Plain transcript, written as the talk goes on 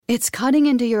It's cutting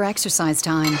into your exercise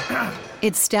time.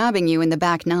 It's stabbing you in the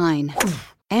back nine.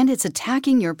 And it's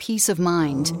attacking your peace of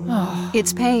mind.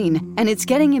 It's pain, and it's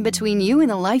getting in between you and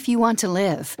the life you want to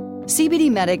live.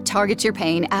 CBD Medic targets your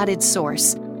pain at its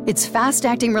source. It's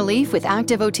fast-acting relief with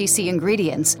active OTC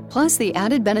ingredients, plus the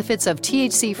added benefits of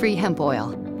THC-free hemp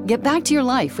oil. Get back to your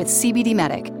life with CBD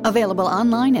Medic, available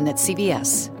online and at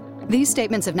CVS. These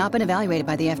statements have not been evaluated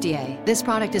by the FDA. This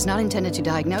product is not intended to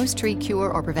diagnose, treat,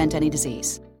 cure, or prevent any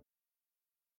disease.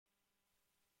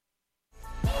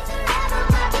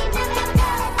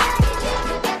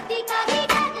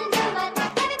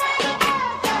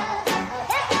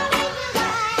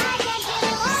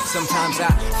 Sometimes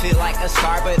I feel like a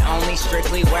star, but only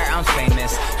strictly where I'm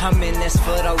famous. I'm in this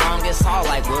for the longest haul,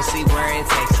 like we'll see where it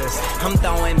takes us. I'm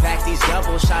throwing back these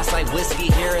double shots like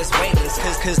whiskey here is weightless.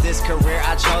 Cause this career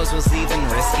I chose was even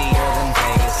riskier than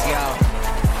Vegas, yo.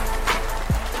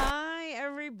 Hi,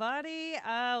 everybody.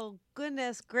 Oh,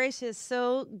 goodness gracious.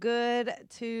 So good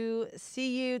to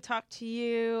see you, talk to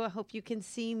you. I hope you can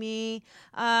see me.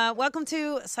 Welcome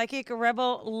to Psychic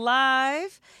Rebel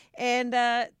Live.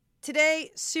 And, today,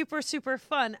 super, super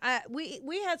fun.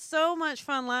 We had so much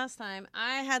fun last time.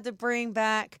 I had to bring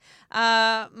back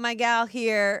my gal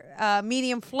here,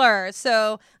 Medium Fleur.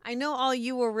 So I know all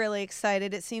you were really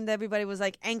excited. It seemed everybody was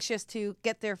like anxious to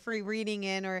get their free reading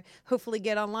in or hopefully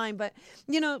get online. But,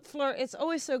 you know, Fleur, it's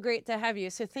always so great to have you.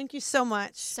 So thank you so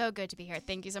much. So good to be here.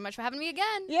 Thank you so much for having me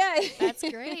again. Yeah. That's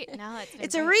great. No,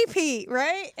 it's a repeat,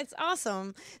 right? It's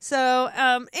awesome. So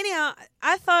anyhow,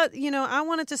 I thought, I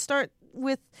wanted to start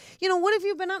with, what have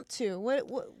you been up to? What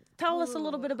tell us a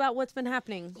little bit about what's been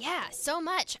happening. Yeah, so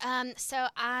much. So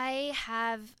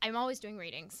I'm always doing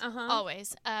readings,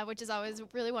 always, which is always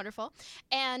really wonderful.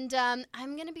 And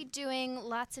I'm going to be doing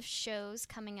lots of shows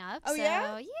coming up. Oh, so,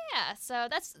 yeah? Yeah, so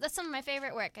that's some of my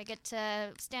favorite work. I get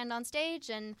to stand on stage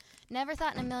and never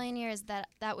thought in a million years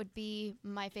that would be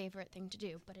my favorite thing to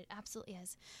do, but it absolutely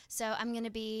is. So I'm going to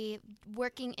be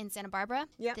working in Santa Barbara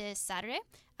this Saturday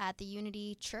at the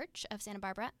Unity Church of Santa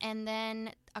Barbara. And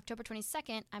then October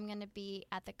 22nd, I'm going to be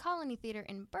at the Colony Theater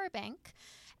in Burbank.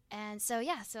 And so,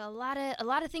 so a lot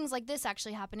of things like this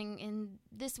actually happening in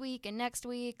this week and next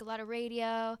week, a lot of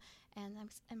radio, and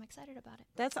I'm excited about it.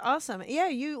 That's awesome. Yeah,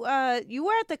 you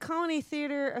were at the Colony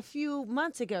Theater a few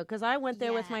months ago because I went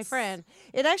there with my friend.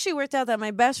 It actually worked out that my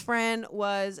best friend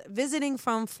was visiting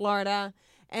from Florida.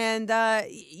 And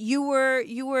you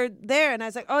were there, and I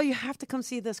was like, "Oh, you have to come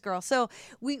see this girl." So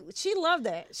she loved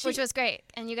it, which was great.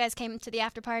 And you guys came to the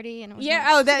after party, and it was nice.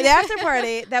 Oh, the after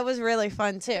party that was really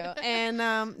fun too. And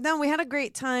no, we had a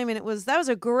great time, and that was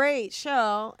a great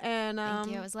show. And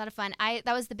thank you, it was a lot of fun. That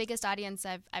was the biggest audience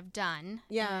I've done.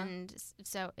 Yeah, and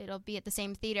so it'll be at the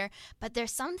same theater. But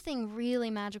there's something really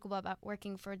magical about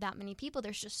working for that many people.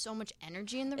 There's just so much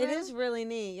energy in the room. It is really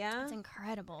neat. Yeah, it's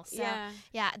incredible. So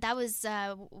yeah, that was.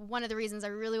 One of the reasons I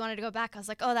really wanted to go back. I was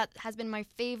like, oh, that has been my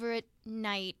favorite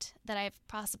night that I've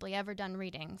possibly ever done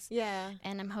readings. Yeah.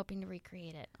 And I'm hoping to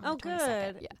recreate it on the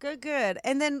 22nd. Good. Yeah. Good.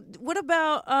 And then what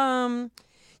about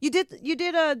you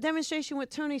did a demonstration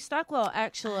with Tony Stockwell,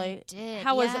 actually. I did.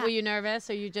 How was it? Were you nervous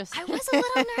or you just I was a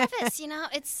little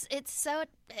nervous, it's so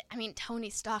Tony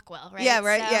Stockwell, right? Yeah,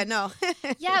 right. So, yeah, no.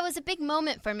 Yeah, it was a big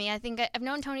moment for me. I think I've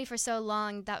known Tony for so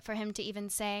long that for him to even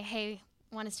say, "Hey,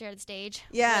 want to stare at the stage?"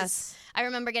 Yes. I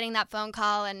remember getting that phone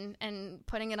call and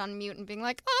putting it on mute and being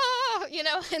like, oh,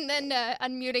 and then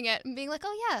unmuting it and being like,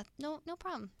 oh yeah, no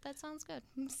problem. That sounds good.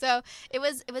 So it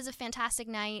was a fantastic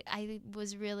night. I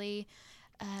was really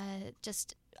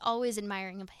just always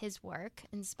admiring of his work,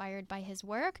 inspired by his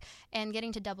work, and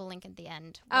getting to double link at the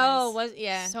end was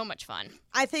so much fun.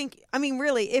 I mean,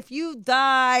 really, if you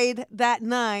died that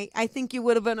night, I think you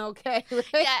would have been okay. Right?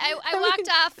 Yeah, I walked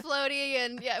off floaty,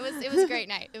 and it was a great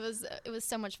night. It was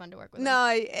so much fun to work with him.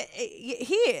 No,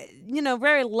 he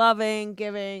very loving,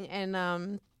 giving,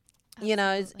 and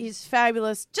he's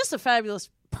fabulous, just a fabulous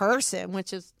person,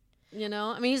 which is.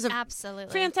 He's a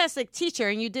absolutely fantastic teacher,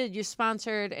 and you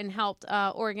sponsored and helped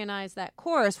organize that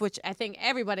course, which I think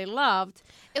everybody loved.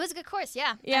 It was a good course,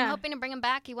 yeah. I'm hoping to bring him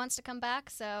back. He wants to come back,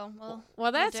 so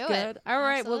that's we'll good. It. All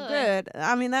right, absolutely. Well, good.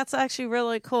 I mean, that's actually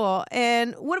really cool.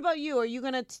 And what about you? Are you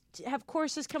going to have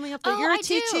courses coming up that you're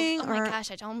teaching? Oh my gosh,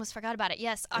 I almost forgot about it.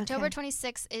 Yes, October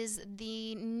 26th is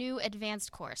the new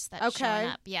advanced course that's showing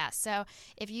up. Yeah, so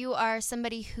if you are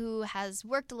somebody who has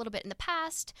worked a little bit in the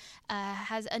past,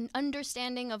 has an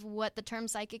understanding of what the term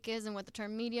psychic is and what the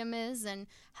term medium is, and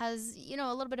has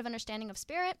a little bit of understanding of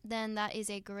spirit, then that is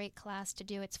a great class to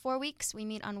do. It's 4 weeks. We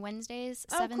meet on Wednesdays,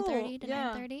 7:30 to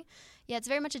 9:30. Yeah, it's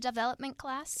very much a development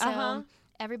class. So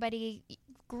everybody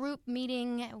group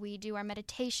meeting, we do our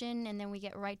meditation, and then we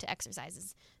get right to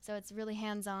exercises. So it's really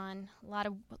hands-on, a lot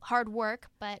of hard work,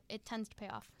 but it tends to pay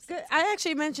off. Good. I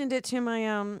actually mentioned it to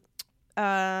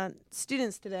my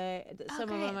students today. Some of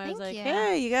great. them, I was Thank like, you.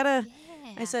 hey, you gotta.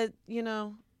 Yeah. I said,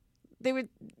 they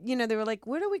were like,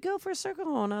 where do we go for a circle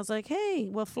hole? And I was like, hey,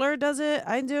 well, Fleur does it,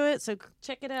 I do it, so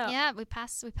check it out. Yeah, we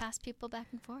pass people back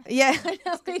and forth. Yeah, I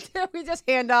know, we do. We just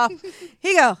hand off.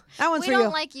 Here you go. That one's We for you.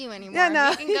 don't like you anymore. Yeah,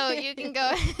 no. You can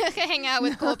go hang out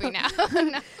with Colby now.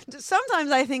 No.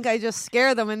 Sometimes I think I just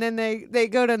scare them, and then they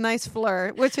go to nice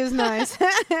Fleur, which is nice.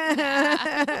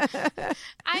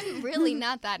 I'm really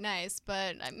not that nice,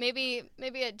 but maybe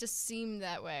it just seemed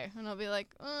that way, and I'll be like,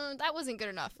 that wasn't good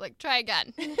enough. Like, try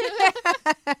again.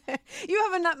 You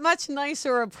have a much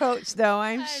nicer approach, though,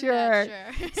 I'm sure.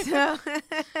 Not sure. So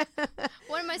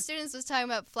One of my students was talking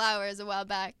about flowers a while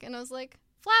back, and I was like,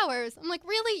 flowers? I'm like,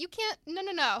 really? You can't?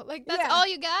 No. Like, that's all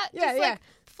you got? Yeah, just like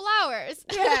flowers.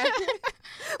 Yeah.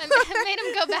 I made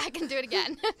him go back and do it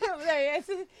again. Right,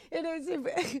 it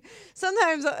is.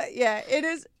 Sometimes,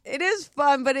 it is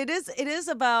fun, but it is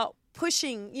about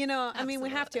pushing. I mean, we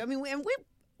have to. I mean,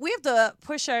 we have to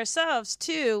push ourselves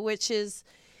too, which is,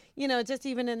 just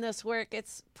even in this work,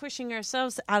 it's pushing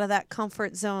ourselves out of that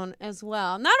comfort zone as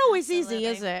well. Not always easy,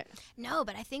 is it? No,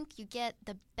 but I think you get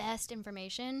the best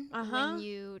information when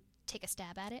you take a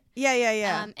stab at it.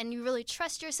 Yeah. And you really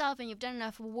trust yourself, and you've done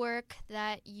enough work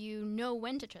that you know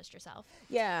when to trust yourself.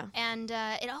 Yeah. And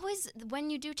it always, when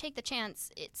you do take the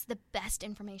chance, it's the best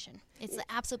information. It's the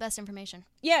absolute best information.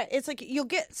 Yeah, it's like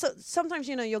sometimes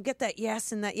you'll get that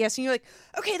yes, and you're like,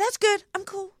 okay, that's good, I'm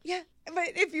cool, yeah. But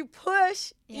if you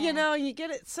push, you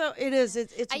get it. So it's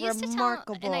I used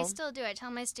remarkable. to tell, and I still do. I tell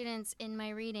my students in my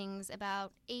readings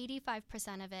about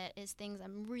 85% of it is things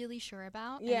I'm really sure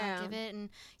about. Yeah. And I'll give it. And,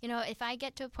 if I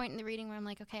get to a point in the reading where I'm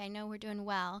like, okay, I know we're doing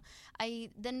well, I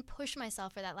then push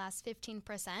myself for that last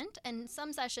 15%. And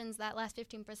some sessions, that last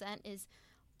 15% is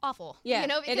awful. Yeah,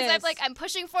 because I'm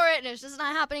pushing for it and it's just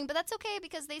not happening, but that's okay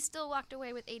because they still walked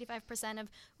away with 85% of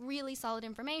really solid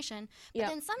information. But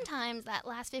then sometimes that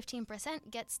last 15%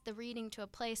 gets the reading to a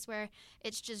place where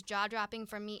it's just jaw-dropping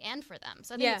for me and for them.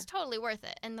 So I think it's totally worth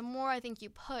it. And the more I think you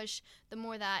push, the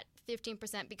more that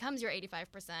 15% becomes your 85%,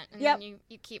 and then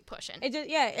you keep pushing. It just,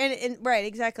 and right,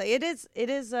 exactly. It is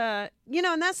and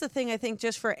that's the thing, I think,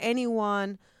 just for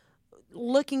anyone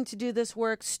looking to do this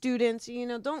work, students,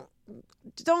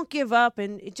 don't give up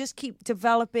and just keep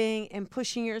developing and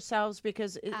pushing yourselves,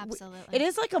 because Absolutely. It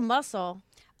is like a muscle.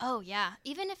 Oh, yeah.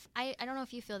 Even if I don't know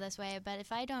if you feel this way, but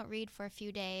if I don't read for a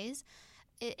few days,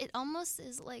 it almost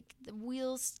is like the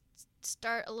wheels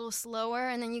start a little slower,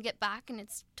 and then you get back and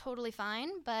it's totally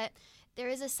fine. But there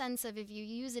is a sense of, if you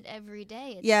use it every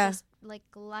day, it's just like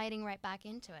gliding right back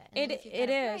into it. And if you've got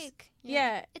a break,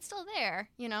 it's still there,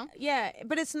 Yeah,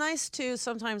 but it's nice too.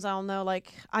 Sometimes I'll know,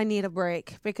 like, I need a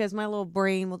break because my little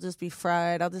brain will just be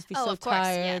fried. I'll just be so of course,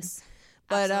 tired. Yes.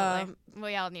 But absolutely.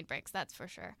 We all need breaks, that's for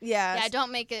sure. Yeah. Yeah,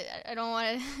 don't make it. I don't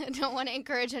want to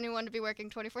encourage anyone to be working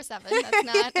 24/7. That's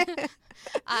not.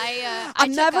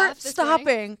 I'm never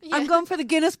stopping. Yeah. I'm going for the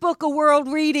Guinness Book of World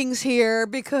Readings here,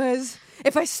 because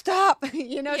if I stop,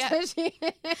 especially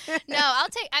No,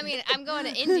 I'm going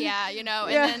to India,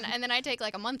 and then I take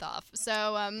like a month off.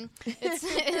 So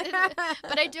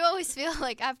but I do always feel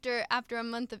like after a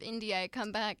month of India, I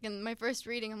come back and my first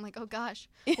reading, I'm like, oh gosh,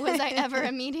 was I ever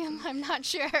a medium? I'm not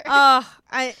sure.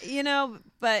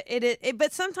 But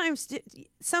but sometimes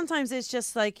it's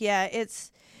just like,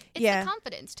 it's the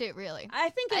confidence too, really.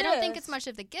 I don't think it's much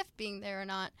of the gift being there or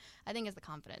not. I think it's the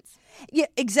confidence. Yeah,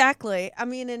 exactly. I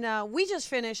mean, and we just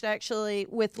finished actually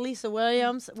with Lisa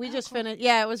Williams. We just finished.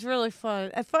 Yeah, it was really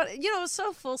fun. It was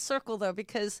so full circle though,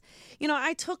 because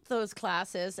I took those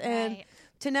classes, and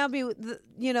to now be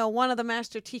one of the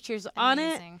master teachers on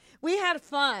it, we had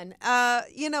fun.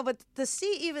 But to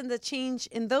see even the change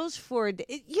in those 4 days,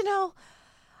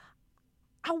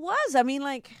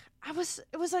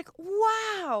 it was like,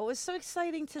 wow, it was so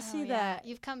exciting to see that.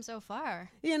 You've come so far.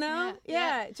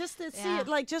 Just to see it,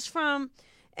 like, just from,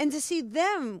 and to see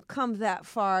them come that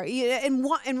far,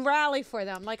 and rally for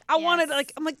them. Like, I wanted,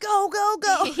 like, I'm like, go.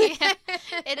 Yeah,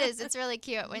 it is. It's really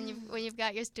cute when you've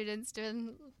got your students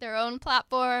doing their own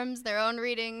platforms, their own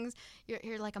readings.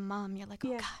 You're like a mom. You're like,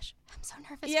 oh gosh, I'm so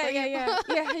nervous for you. Yeah.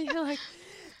 You're like,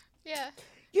 you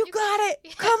You got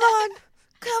it. Come on.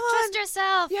 Trust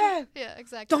yourself. Yeah. Yeah,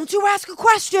 exactly. Don't you ask a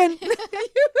question.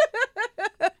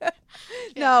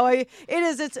 No, it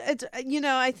is. It's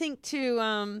I think too,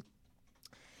 I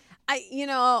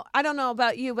don't know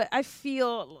about you, but I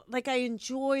feel like I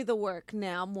enjoy the work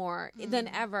now more than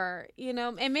ever,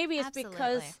 and maybe it's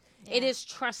because It is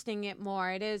trusting it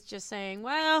more. It is just saying,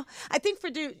 well, I think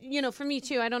for me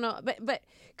too, I don't know, but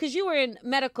because you were in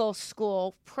medical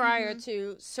school prior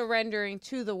to surrendering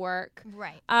to the work.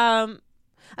 Right. I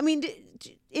mean,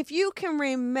 if you can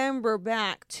remember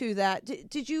back to that,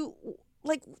 did you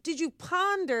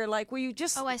ponder, like, were you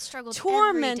just I struggled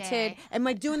tormented? every day. Am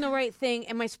I doing the right thing?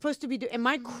 Am I supposed to be am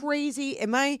I crazy?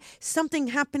 Am I something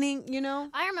happening,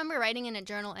 I remember writing in a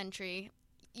journal entry,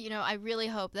 I really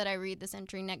hope that I read this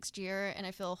entry next year and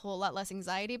I feel a whole lot less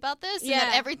anxiety about this and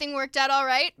that everything worked out all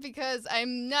right, because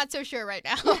I'm not so sure right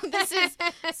now. This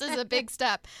is a big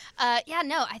step.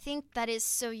 I think that is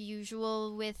so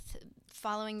usual with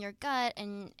following your gut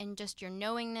and just your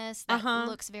knowingness that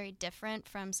looks very different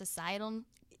from societal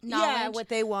knowledge. Yeah, what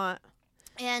they want.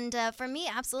 And for me,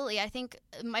 absolutely. I think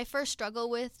my first struggle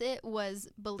with it was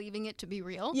believing it to be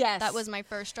real. Yes. That was my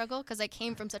first struggle because I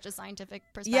came from such a scientific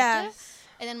perspective. Yes.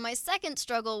 And then my second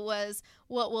struggle was,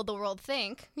 what will the world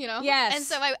think? Yes. And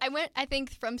so I went, I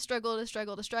think, from struggle to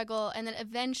struggle to struggle. And then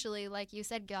eventually, like you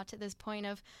said, got to this point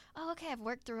of, oh, okay, I've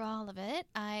worked through all of it.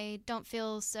 I don't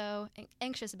feel so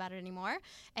anxious about it anymore.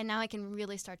 And now I can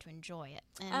really start to enjoy it.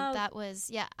 And that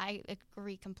was, I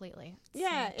agree completely. It's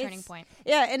a turning point.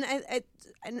 Yeah,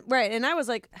 and right. And I was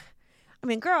like, I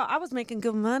mean, girl, I was making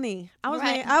good money. I was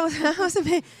I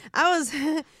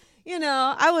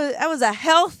was a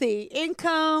healthy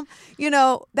income.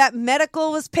 That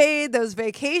medical was paid. Those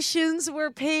vacations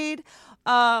were paid.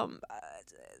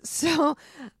 So,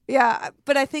 yeah.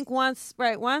 But I think once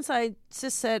I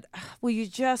just said, will you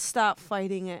just stop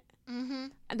fighting it? Mm-hmm.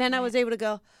 And then I was able to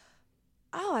go,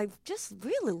 oh, I just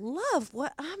really love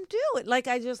what I'm doing. Like,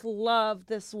 I just love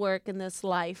this work and this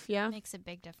life. Yeah. Makes a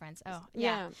big difference. Oh,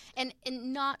 yeah. And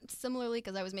not similarly,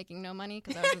 because I was making no money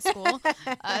because I was in school.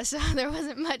 So there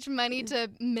wasn't much money to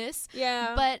miss.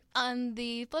 Yeah. But on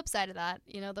the flip side of that,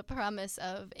 the promise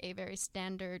of a very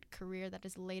standard career that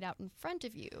is laid out in front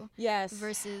of you. Yes.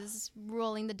 Versus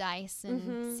rolling the dice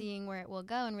and seeing where it will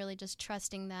go and really just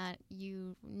trusting that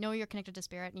you're connected to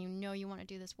spirit and you want to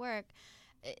do this work.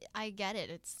 I get it.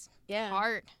 It's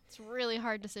hard. It's a really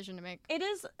hard decision to make. It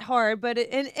is hard, but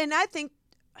and I think,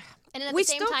 and at the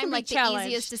same time, like the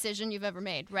easiest decision you've ever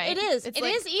made, right? It is. It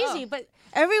is easy, but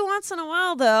every once in a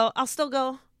while, though, I'll still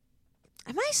go,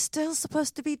 am I still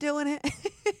supposed to be doing it?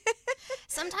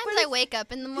 Sometimes I wake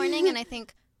up in the morning and I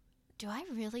think, do I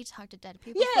really talk to dead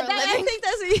people for a living? I think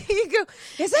that's what you go,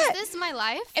 is this my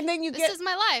life? And then this is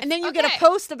my life. And then you get a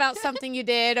post about something you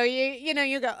did, or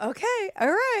you go, okay, all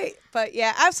right. But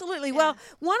yeah, absolutely. Yeah. Well,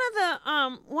 one of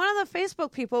the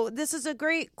Facebook people, this is a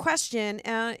great question.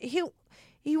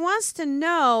 He wants to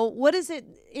know, what is it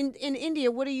in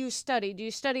India? What do you study? Do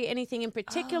you study anything in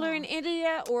particular in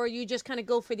India, or you just kind of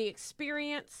go for the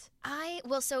experience?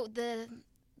 So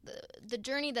the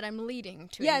journey that I'm leading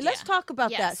to India. Let's talk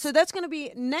about that. So that's going to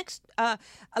be next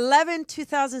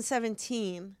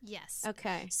 11/2017. Yes.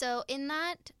 Okay. So in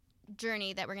that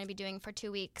journey that we're going to be doing for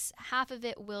 2 weeks, half of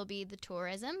it will be the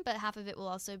tourism, but half of it will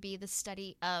also be the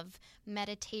study of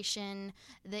meditation,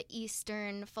 the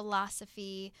Eastern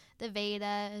philosophy, the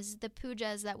Vedas, the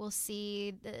pujas that we'll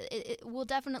see. It will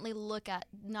definitely look at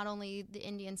not only the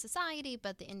Indian society,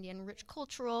 but the Indian rich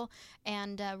cultural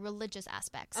and religious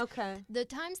aspects. Okay. The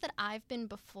times that I've been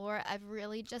before, I've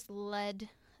really just let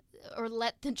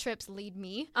the trips lead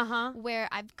me, where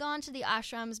I've gone to the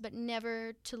ashrams but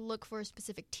never to look for a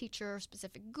specific teacher or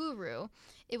specific guru.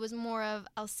 It was more of,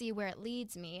 I'll see where it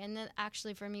leads me. And that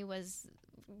actually for me was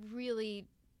really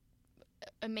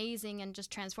amazing and just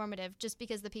transformative, just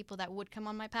because the people that would come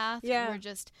on my path were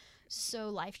just so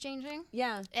life-changing.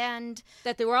 Yeah. And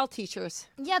that they were all teachers.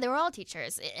 Yeah, they were all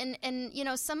teachers. And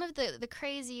some of the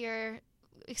crazier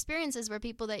experiences were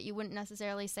people that you wouldn't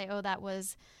necessarily say, oh, that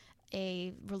was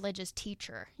a religious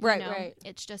teacher. Right.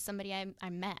 It's just somebody I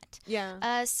met.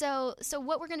 Yeah. So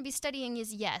what we're going to be studying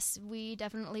is, yes, we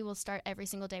definitely will start every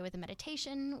single day with a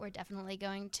meditation. We're definitely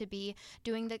going to be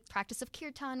doing the practice of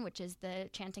kirtan, which is the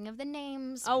chanting of the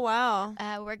names. Oh, wow.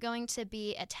 We're going to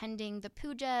be attending the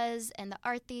pujas and the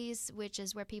artis, which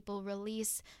is where people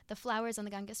release the flowers on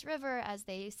the Ganges River as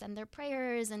they send their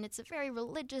prayers, and it's a very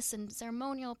religious and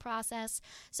ceremonial process.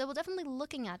 So we'll definitely be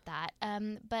looking at that.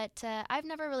 But I've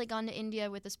never really gone to India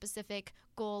with a specific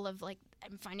goal of, like,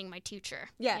 I'm finding my teacher.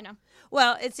 Yeah.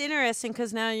 Well, it's interesting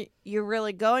because now you're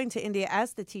really going to India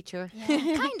as the teacher.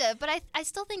 Yeah, kind of. But I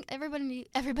still think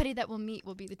everybody that we'll meet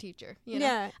will be the teacher.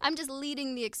 Yeah. I'm just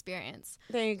leading the experience.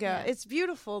 There you go. Yeah. It's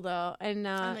beautiful, though. And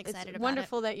I'm excited it's about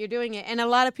wonderful that you're doing it. And a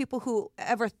lot of people who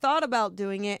ever thought about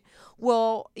doing it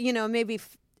will, maybe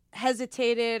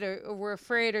hesitated or were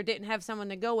afraid or didn't have someone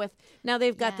to go with, now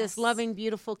they've got this Yes. loving,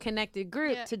 beautiful, connected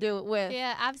group Yeah. to do it with.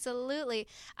 Yeah, absolutely.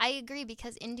 I agree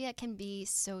because India can be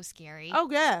so scary. Oh,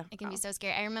 yeah. It can be so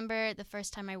scary. I remember the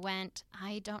first time I went,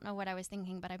 I don't know what I was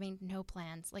thinking, but I made no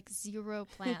plans, like 0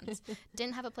 plans.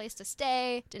 Didn't have a place to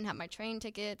stay, didn't have my train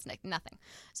tickets, like nothing.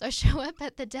 So I show up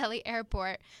at the Delhi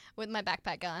airport with my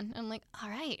backpack on. I'm like, all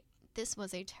right, this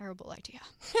was a terrible idea.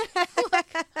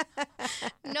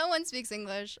 No one speaks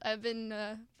English. I've been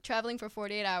traveling for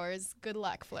 48 hours. Good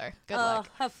luck, Fleur. Good luck.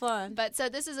 Have fun. But so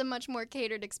this is a much more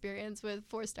catered experience with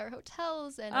 4-star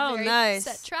hotels and Oh, a very nice.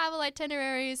 set travel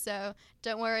itinerary. So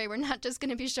don't worry, we're not just going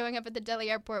to be showing up at the Delhi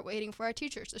airport waiting for our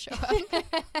teachers to show up.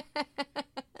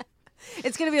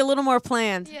 It's going to be a little more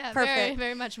planned. Yeah, Perfect. very,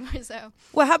 very much more so.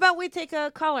 Well, how about we take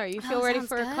a caller? You feel Oh, ready sounds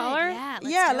for a good. caller?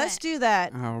 Yeah, let's do do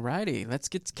that. All righty. Let's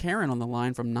get Karen on the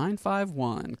line from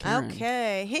 951. Karen.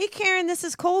 Okay. Hey, Karen, this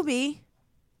is Colby.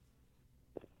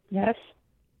 Yes.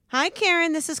 Hi,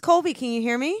 Karen, this is Colby. Can you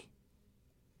hear me?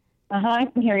 I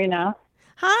can hear you now.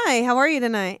 Hi, how are you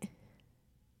tonight?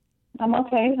 I'm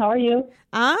okay. How are you?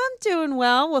 I'm doing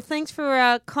well. Well, thanks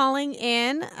for calling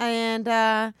in.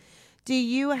 And do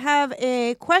you have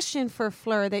a question for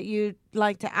Fleur that you'd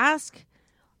like to ask?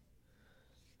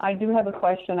 I do have a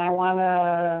question. I want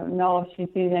to know if she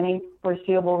sees any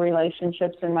foreseeable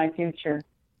relationships in my future.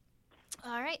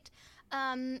 All right.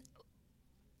 Let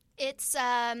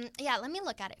me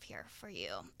look at it here for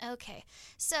you. Okay.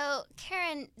 So,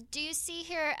 Karen, do you see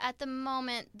here at the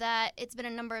moment that it's been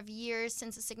a number of years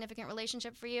since a significant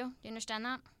relationship for you? Do you understand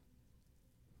that?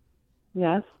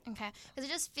 Yes. Okay, because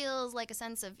it just feels like a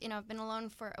sense of, I've been alone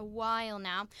for a while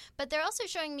now. But they're also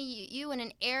showing me you in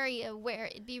an area where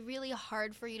it'd be really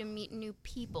hard for you to meet new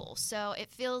people. So it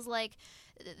feels like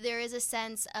there is a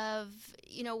sense of,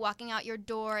 walking out your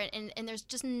door and there's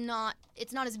just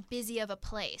it's not as busy of a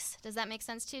place. Does that make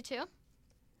sense to you too?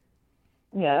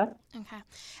 Yeah. Okay.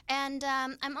 And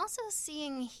I'm also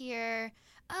seeing here,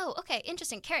 oh, okay,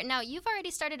 interesting. Karen, now you've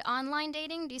already started online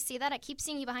dating. Do you see that? I keep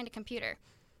seeing you behind a computer.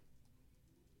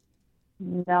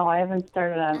 No, I haven't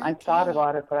started on. I've thought Okay.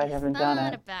 about it, but I haven't done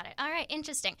Thought it. about it. All right,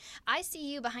 interesting. I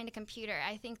see you behind a computer.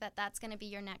 I think that's going to be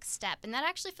your next step, and that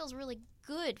actually feels really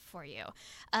good for you.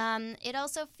 It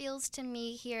also feels to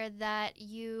me here that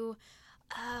you...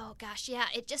 Oh gosh, yeah.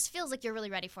 It just feels like you're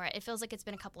really ready for it. It feels like it's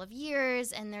been a couple of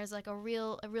years, and there's like a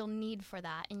real need for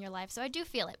that in your life. So I do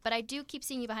feel it, but I do keep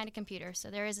seeing you behind a computer. So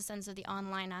there is a sense of the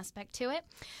online aspect to it.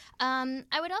 I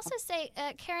would also say,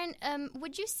 Karen,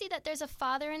 would you see that there's a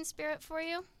father in spirit for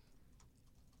you?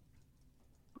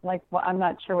 Like, well, I'm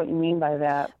not sure what you mean by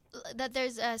that. That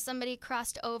there's somebody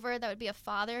crossed over that would be a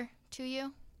father to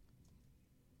you?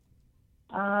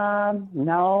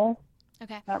 No,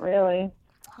 Okay. not really.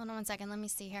 Hold on one second. Let me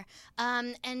see here.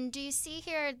 And do you see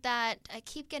here that I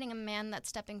keep getting a man that's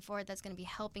stepping forward that's going to be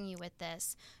helping you with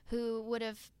this, who would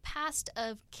have passed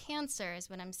of cancer is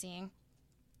what I'm seeing.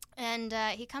 And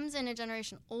he comes in a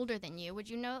generation older than you. Would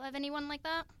you know of anyone like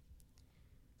that?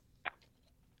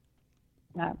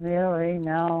 Not really,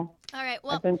 no. All right.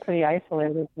 Well, I've been pretty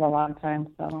isolated for a long time,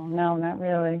 so no, not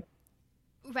really.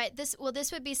 right. This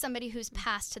would be somebody who's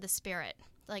passed to the spirit,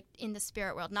 like in the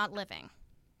spirit world, not living.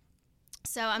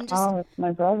 So I'm just... Oh, it's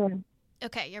my brother.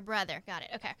 Okay, your brother. Got it.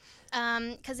 Okay.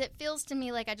 Because it feels to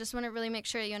me like I just want to really make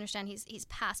sure you understand he's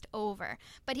passed over.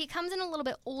 But he comes in a little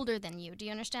bit older than you. Do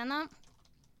you understand that?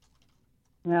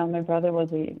 No, my brother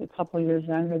was a couple of years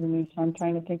younger than me, so I'm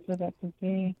trying to think who that could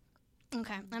be.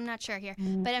 Okay, I'm not sure here.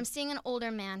 But I'm seeing an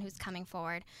older man who's coming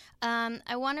forward.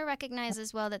 I want to recognize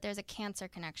as well that there's a cancer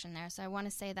connection there, so I want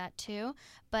to say that too.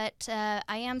 But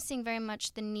I am seeing very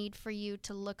much the need for you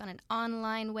to look on an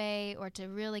online way or to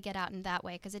really get out in that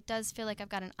way, because it does feel like I've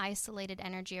got an isolated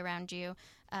energy around you.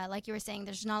 Like you were saying,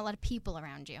 there's not a lot of people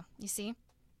around you. You see?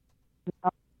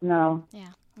 No.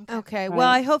 Yeah. Okay. Right. Well,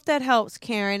 I hope that helps,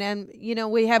 Karen. And,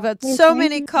 we have so thank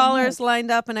many you so callers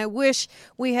lined up, and I wish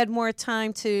we had more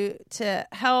time to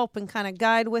help and kind of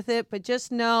guide with it. But just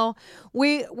know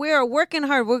we are working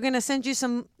hard. We're going to send you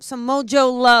some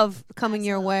mojo love coming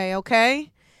your way,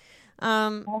 okay?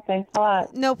 Oh, thanks a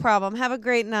lot. No problem. Have a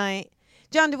great night.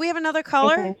 John, do we have another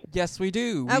caller? Okay. Yes, we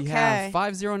do. We Okay. have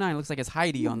 509. Looks like it's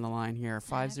Heidi on the line here.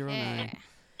 509. Okay.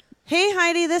 Hey,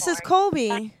 Heidi, this is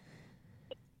Colby.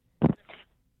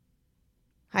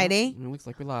 Heidi. It looks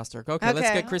like we lost her. Okay, let's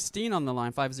Okay. get Christine on the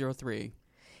line. 503.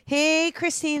 Hey,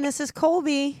 Christine, this is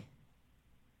Colby.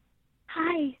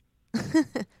 Hi.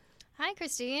 Hi,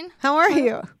 Christine. How are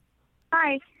you?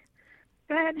 Hi.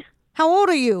 Good. How old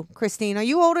are you, Christine? Are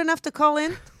you old enough to call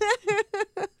in?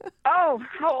 Oh,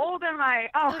 how old am I?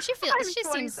 Oh, She I'm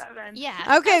seems 27.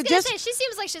 yeah. Okay, I was gonna say, she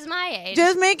seems like she's my age.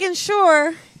 Just making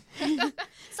sure.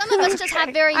 Some of us just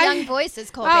have very young voices,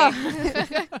 Colby.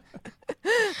 Oh.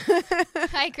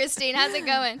 Hi, Christine. How's it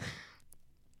going?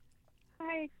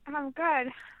 Hi, I'm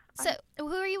good. So,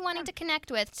 who are you wanting to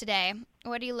connect with today?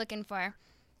 What are you looking for?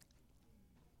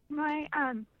 My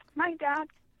dad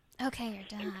Okay,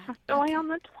 you're done. passed away on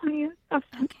the 20th of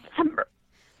September.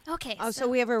 Okay. Oh, so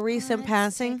we have a recent let's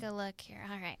passing? Take a look here.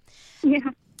 All right.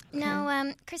 Yeah.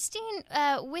 Now, Christine,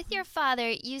 with your father,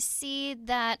 you see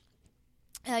that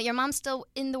your mom's still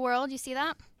in the world. You see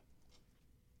that?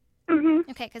 Mm-hmm.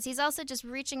 Okay, because he's also just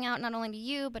reaching out not only to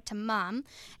you, but to Mom.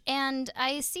 And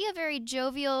I see a very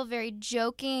jovial, very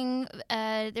joking,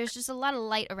 there's just a lot of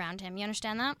light around him. You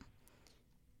understand that?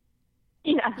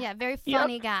 Yeah. Yeah, very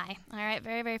funny guy. All right,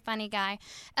 very, very funny guy.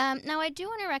 Now, I do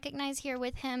want to recognize here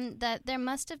with him that there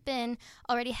must have been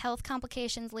already health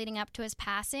complications leading up to his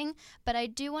passing, but I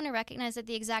do want to recognize that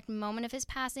the exact moment of his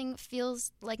passing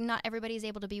feels like not everybody's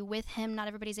able to be with him, not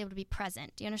everybody's able to be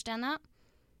present. Do you understand that?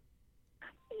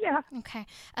 Yeah. Okay,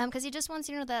 because he just wants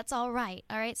you to know that's all right.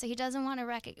 All right, so he doesn't want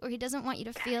to he doesn't want you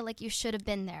to feel like you should have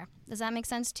been there. Does that make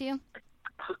sense to you?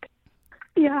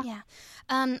 Yeah. Yeah.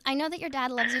 I know that your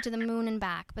dad loves you to the moon and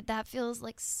back, but that feels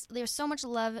like there's so much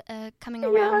love coming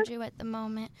around you at the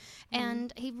moment.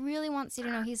 And he really wants you to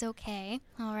know he's okay,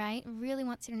 all right? Really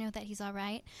wants you to know that he's all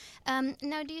right.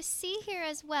 Now, do you see here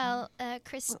as well,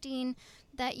 Christine,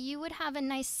 that you would have a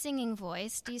nice singing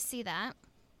voice? Do you see that?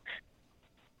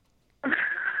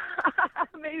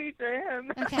 Maybe for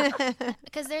him. Okay.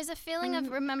 Because there's a feeling of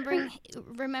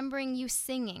remembering you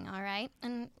singing, all right?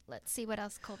 And let's see what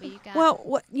else, Colby, you got.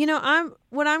 Well,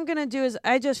 what I'm going to do is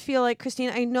I just feel like, Christine,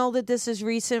 I know that this is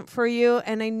recent for you,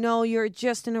 and I know you're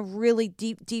just in a really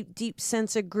deep, deep, deep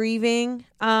sense of grieving.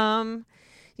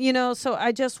 So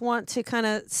I just want to kind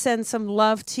of send some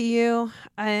love to you,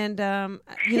 and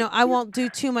I won't do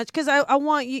too much because I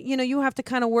want you. You have to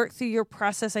kind of work through your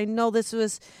process. I know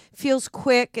this feels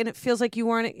quick, and it feels like you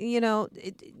weren't.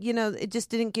 It just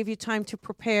didn't give you time to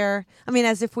prepare. I mean,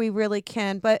 as if we really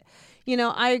can, but.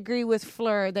 I agree with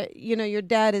Fleur that, your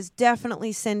dad is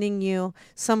definitely sending you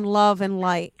some love and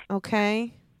light,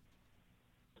 okay?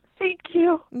 Thank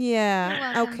you. Yeah, You're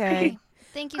welcome. okay.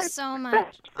 Thank you so much.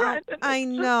 Best friend, and I it's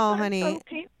know, just honey. So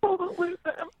painful to lose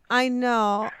him. I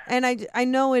know, and I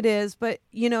know it is, but,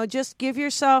 just give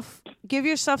yourself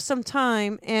some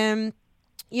time, and,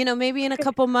 maybe in a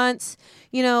couple months,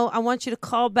 I want you to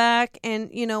call back, and,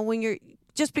 when you're,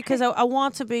 just because I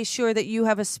want to be sure that you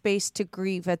have a space to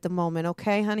grieve at the moment,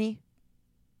 okay, honey?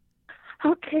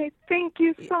 Okay, thank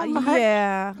you so much.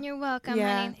 Yeah. You're welcome,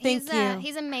 Yeah, honey. thank you.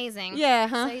 He's amazing. Yeah,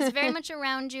 huh? So he's very much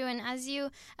around you, and as you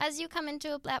come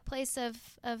into that place of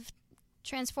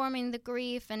transforming the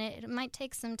grief, and it might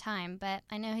take some time, but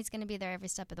I know he's going to be there every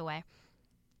step of the way.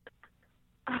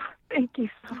 Oh, thank you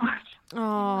so much.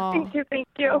 Oh, Thank you, thank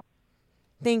you.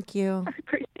 thank you. I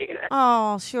appreciate it.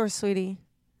 Oh, sure, sweetie.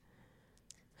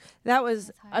 That was,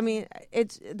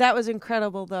 that was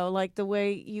incredible though. Like the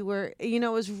way you were,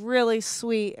 it was really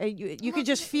sweet. You could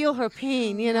just feel her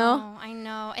pain, I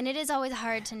know. And it is always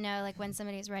hard to know, like, when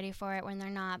somebody's ready for it, when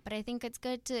they're not. But I think it's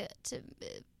good to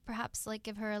perhaps, like,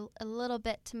 give her a little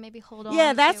bit to maybe hold on.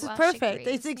 Yeah, that's to while perfect. She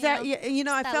grieves, It's exactly,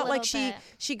 I felt like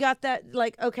she got that,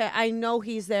 like, okay, I know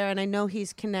he's there and I know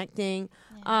he's connecting.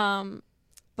 Yeah.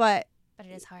 But it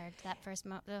is hard. That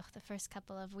the first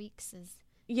couple of weeks is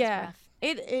yeah, rough.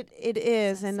 it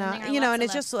is, So and sending her and lots of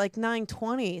it's just like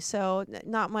 9:20, so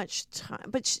not much time.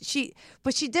 But she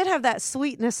did have that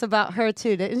sweetness about her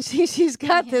too, didn't she? She's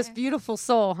got this beautiful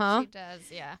soul, huh? She does,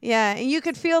 yeah. Yeah, and you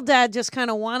could feel Dad just kind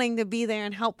of wanting to be there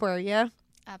and help her. Yeah.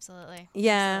 Absolutely.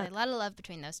 Yeah. Absolutely. A lot of love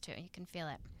between those two. You can feel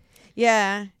it.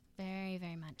 Yeah. Very,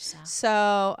 very much so. So,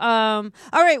 all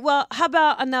right. Well, how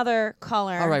about another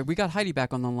caller? All right, we got Heidi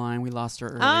back on the line. We lost her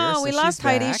earlier. Oh, so we she's lost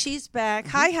Heidi. back. She's back.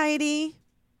 Hi, Heidi.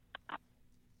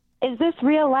 Is this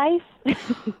real life?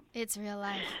 It's real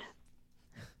life.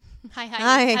 Hi, Heidi.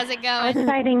 Hi. How's it going?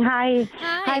 Exciting. Hi.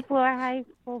 Hi. Hi, Flora. Hi,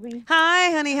 Colby. Hi,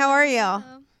 honey. How are you?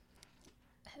 Hello.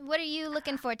 What are you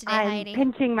looking for today, I'm Heidi?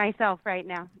 pinching myself right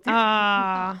now.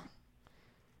 Ah.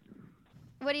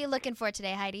 What are you looking for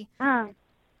today, Heidi? I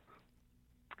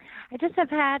just have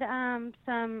had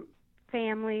some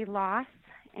family loss,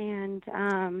 and All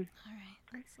right,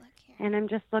 let's look here. and I'm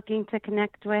just looking to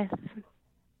connect with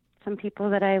some people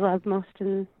that I love most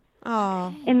in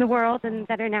the world and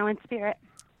that are now in spirit.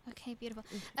 Okay, beautiful.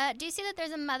 Do you see that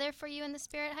there's a mother for you in the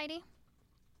spirit, Heidi?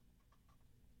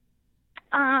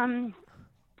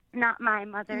 not my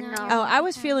mother, no. Oh, I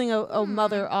was feeling a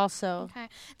mother also. Okay.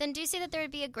 Then do you see that there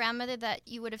would be a grandmother that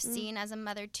you would have seen as a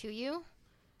mother to you?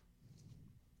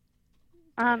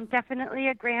 Definitely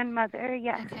a grandmother,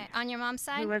 yes. Okay. On your mom's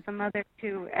side? Who was a mother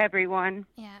to everyone.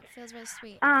 Yeah, it feels really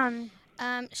sweet.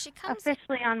 She comes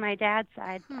officially on my dad's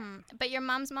side. But your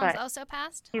mom's also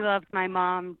passed? He loved my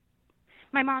mom.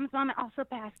 My mom's mom also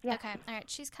passed, yes. Okay, all right,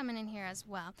 she's coming in here as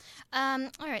well. All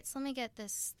right, so let me get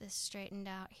this straightened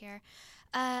out here.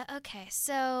 Okay,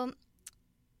 so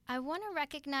I want to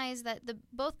recognize that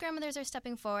both grandmothers are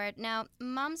stepping forward. Now,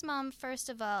 mom's mom, first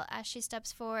of all, as she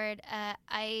steps forward,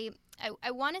 I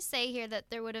want to say here that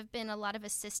there would have been a lot of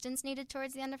assistance needed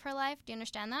towards the end of her life. Do you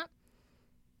understand that?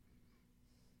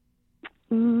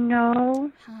 No.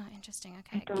 Oh, interesting.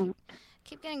 Okay. I don't.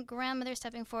 Keep getting grandmother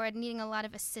stepping forward, needing a lot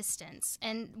of assistance.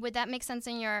 And would that make sense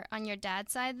on your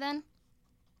dad's side then?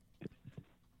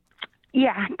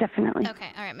 Yeah, definitely. Okay,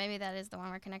 all right. Maybe that is the one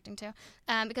we're connecting to.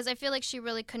 Because I feel like she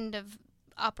really couldn't have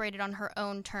operated on her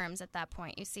own terms at that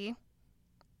point, you see?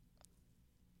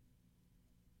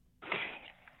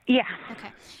 Yeah. Okay.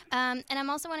 And I'm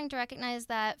also wanting to recognize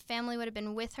that family would have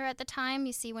been with her at the time,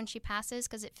 you see, when she passes,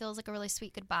 because it feels like a really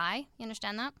sweet goodbye. You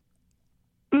understand that?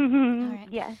 Mm-hmm. All right.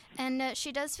 Yes. And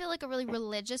she does feel like a really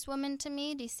religious woman to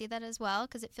me. Do you see that as well?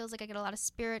 Because it feels like I get a lot of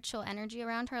spiritual energy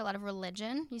around her, a lot of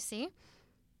religion, you see?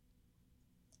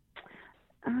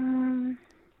 Let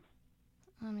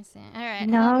me see. All right,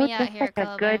 no, help me out just here, like a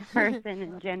Colby. good person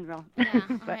in general. Yeah,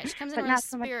 all right. She comes in but real not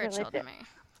so much spiritual to religious. me.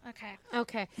 Okay.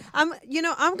 Okay. I'm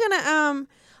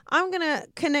gonna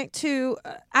connect to.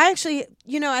 I actually,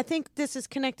 I think this is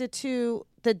connected to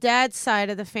the dad's side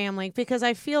of the family because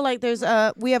I feel like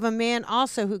we have a man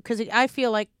also because I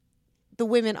feel like the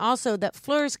women also that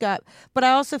Fleur's got, but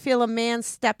I also feel a man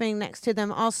stepping next to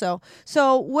them also.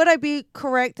 So would I be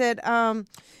correct that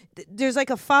there's like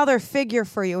a father figure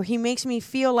for you? He makes me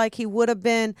feel like he would have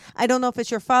been, I don't know if it's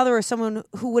your father or someone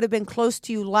who would have been close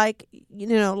to you like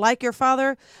your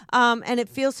father. And it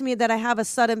feels to me that I have a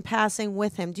sudden passing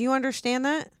with him. Do you understand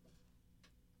that?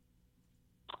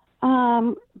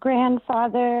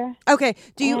 Grandfather. Okay.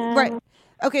 Do you, right.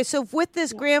 Okay. So with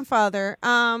this grandfather,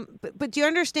 but do you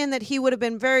understand that he would have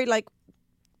been very like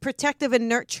protective and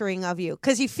nurturing of you?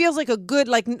 Because he feels like a good,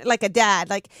 like a dad.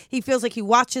 Like he feels like he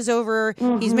watches over,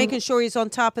 he's making sure he's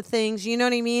on top of things. You know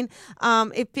what I mean?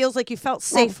 It feels like you felt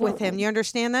safe with him. You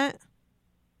understand that?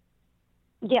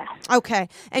 Yeah. Okay.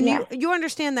 And you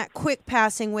understand that quick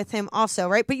passing with him also,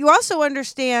 right? But you also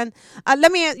understand,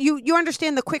 you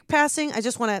understand the quick passing?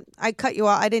 I cut you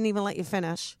off. I didn't even let you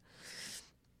finish.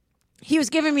 He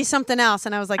was giving me something else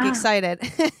and I was like excited.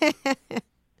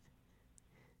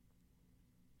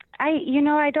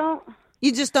 I don't.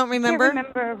 You just don't remember? I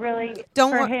can't remember really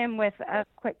for him with a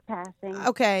quick passing.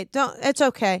 Okay. It's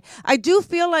okay. I do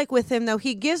feel like with him though,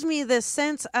 he gives me this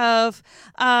sense of,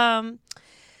 I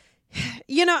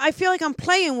feel like I'm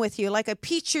playing with you, like I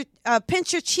pinch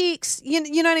your cheeks.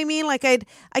 You know what I mean? Like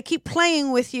I keep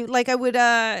playing with you, like I would,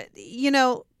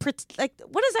 like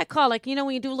what is that called? Like when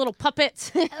you do little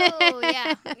puppets. Oh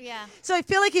yeah, yeah. So I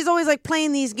feel like he's always like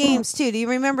playing these games too. Do you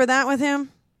remember that with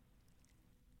him?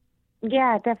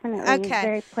 Yeah, definitely. Okay. He's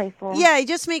very playful. Yeah, it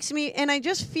just makes me, and I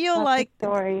just feel like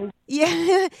stories.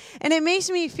 Yeah, and it makes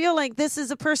me feel like this is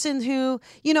a person who,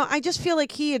 I just feel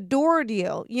like he adored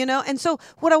you, And so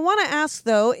what I want to ask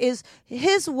though is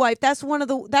his wife. That's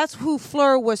who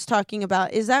Fleur was talking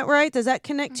about. Is that right? Does that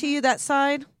connect to you, that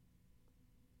side?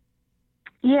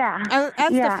 Yeah,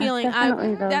 that's the feeling.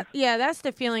 That's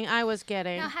the feeling I was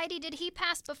getting. Now, Heidi, did he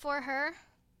pass before her?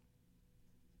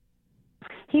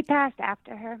 He passed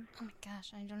after her. Oh my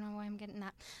gosh, I don't know why I'm getting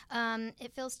that.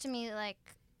 It feels to me like,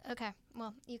 okay,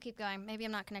 well, you keep going. Maybe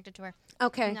I'm not connected to her.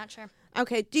 Okay. I'm not sure.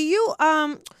 Okay. Do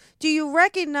you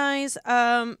recognize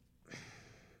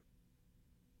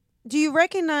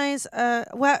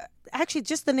actually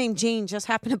just the name Jane just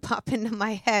happened to pop into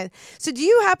my head. So do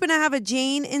you happen to have a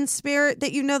Jane in spirit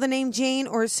that you know the name Jane,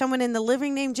 or someone in the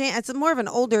living named Jane? It's more of an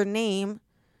older name.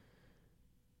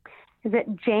 Is it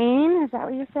Jane? Is that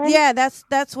what you said? Yeah,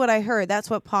 that's what I heard. That's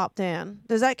what popped in.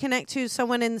 Does that connect to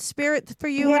someone in the spirit for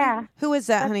you? Yeah. Who is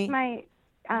that, honey? That's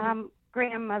my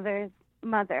grandmother's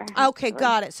mother. Okay,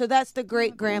 got it. So that's the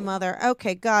great grandmother.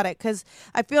 Okay, got it. Because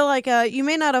I feel like you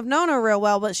may not have known her real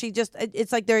well, but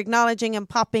it's like they're acknowledging and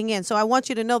popping in. So I want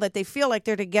you to know that they feel like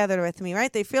they're together with me,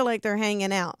 right? They feel like they're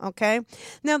hanging out. Okay.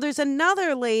 Now there's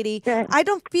another lady. Good. I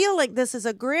don't feel like this is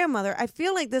a grandmother. I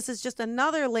feel like this is just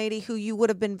another lady who you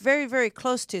would have been very, very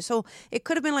close to. So it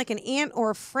could have been like an aunt or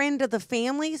a friend of the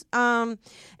family. And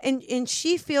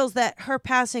she feels that her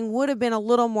passing would have been a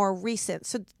little more recent.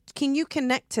 So can you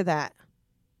connect to that?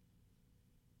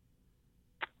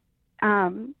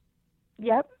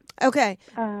 Yep. Okay.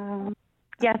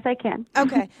 Yes, I can.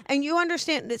 Okay. And you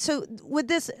understand that. So with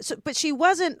this, but she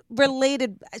wasn't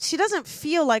related. She doesn't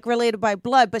feel like related by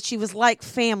blood, but she was like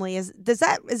family. Is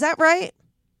that right?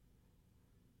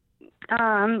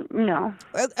 No.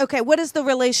 Okay. What is the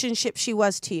relationship she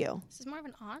was to you? This is more of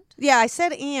an aunt? Yeah, I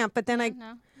said aunt, but then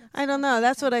No. I don't know.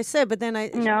 That's what I said, but then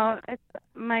No, it's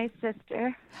my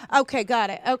sister. Okay, got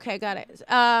it.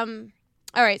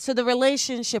 All right. So the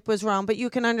relationship was wrong, but you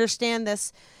can understand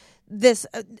this,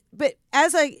 but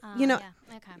as I, Yeah.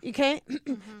 okay.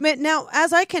 But now,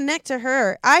 as I connect to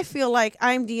her, I feel like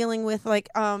I'm dealing with like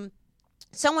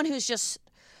someone who's just,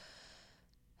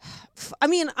 I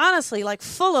mean, honestly, like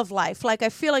full of life. Like I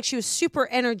feel like she was super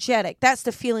energetic. That's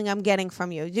the feeling I'm getting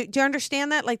from you. Do you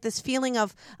understand that? Like this feeling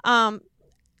of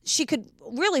she could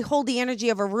really hold the energy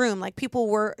of a room. Like people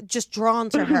were just drawn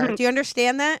to her. Do you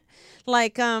understand that?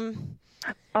 Like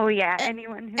Oh yeah,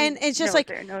 anyone who and it's just knows like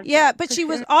her knows yeah, that, but for she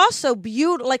was sure. also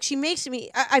beautiful. Like she makes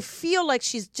me. I feel like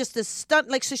she's just a stunt.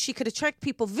 Like so, she could attract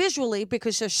people visually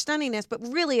because her stunningness, but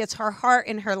really it's her heart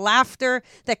and her laughter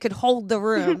that could hold the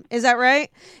room. Is that right?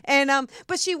 And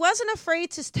but she wasn't afraid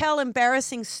to tell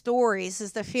embarrassing stories.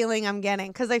 Is the feeling I'm getting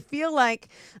because I feel like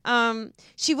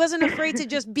she wasn't afraid to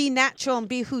just be natural and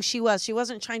be who she was. She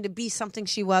wasn't trying to be something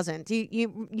she wasn't.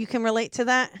 You can relate to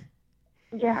that?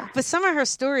 Yeah. But some of her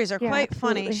stories are quite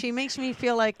funny. absolutely. She makes me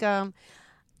feel like Now,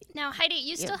 Heidi,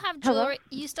 you still have Hello? jewelry.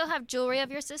 You still have jewelry of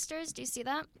your sisters. Do you see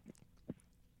that?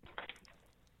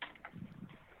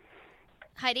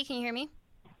 Heidi, can you hear me?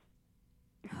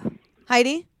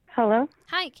 Heidi? Hello?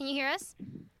 Hi, can you hear us?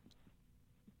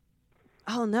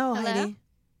 Oh no, Hello? Heidi.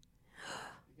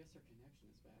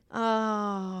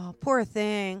 Oh, poor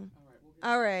thing.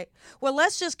 All right. Well,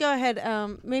 let's just go ahead.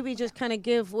 Maybe just kind of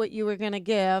give what you were going to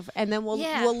give, and then we'll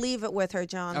leave it with her,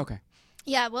 John. Okay.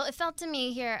 Yeah, well, it felt to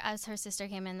me here as her sister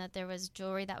came in that there was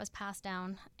jewelry that was passed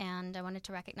down, and I wanted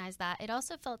to recognize that. It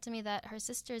also felt to me that her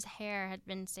sister's hair had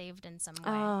been saved in some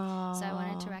way. Oh. So I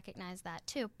wanted to recognize that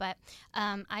too. But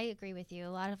I agree with you. A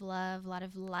lot of love, a lot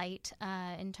of light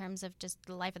in terms of just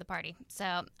the life of the party.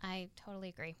 So I totally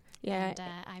agree. Yeah. And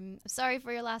I'm sorry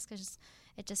for your loss because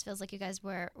it just feels like you guys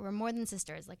were more than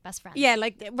sisters, like best friends. Yeah,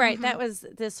 like right. That was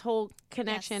this whole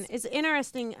connection. Yes. It's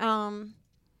interesting.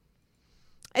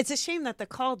 It's a shame that the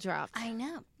call dropped. I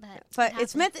know, but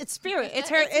it's meant. It's spirit. It's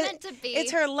her. It's meant to be.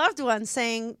 It's her loved one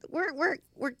saying, "We're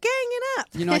ganging up."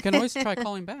 You know, I can always try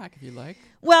calling back if you like.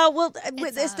 Well,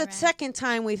 it's all the right. second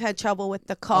time we've had trouble with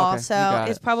the call, Okay, you so got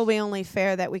it's it. probably only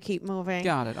fair that we keep moving.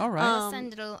 Got it. All right.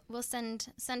 We'll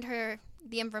send her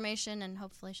the information, and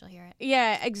hopefully she'll hear it.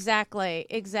 Yeah, exactly.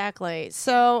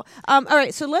 So, all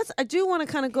right. So I do want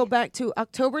to kind of go back to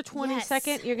October 22nd.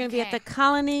 Yes. You're going to be at the Okay.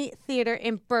 Colony Theater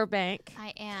in Burbank.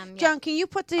 I am. John, can you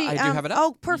put the? I do have it up.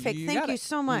 Oh, perfect. You Thank got you it.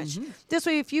 so much. Mhm. This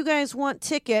way, if you guys want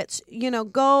tickets,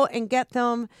 go and get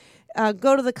them.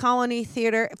 Go to the Colony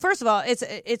Theater. First of all, it's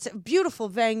a beautiful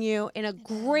venue in a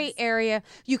great area.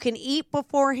 You can eat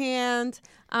beforehand.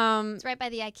 It's right by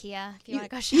the IKEA. If you want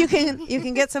to go shopping. You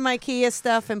can get some IKEA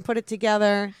stuff and put it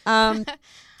together.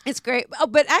 It's great. Oh,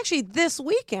 but actually, this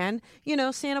weekend,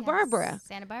 Santa Barbara.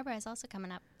 Santa Barbara is also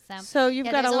coming up. So you've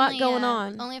got a there's lot only, going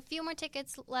on. Only a few more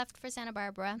tickets left for Santa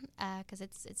Barbara because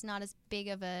it's not as big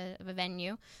of a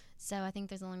venue. So I think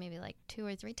there's only maybe like 2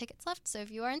 or 3 tickets left. So if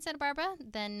you are in Santa Barbara,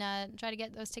 then try to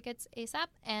get those tickets ASAP.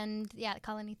 And yeah, the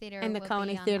Colony Theater And the will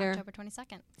Colony be on Theater. October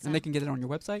 22nd. So And they can get it on your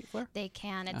website, Fleur? they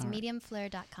can. It's All right.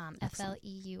 mediumfleur.com, Excellent.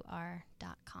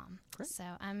 FLEUR.com. Great. So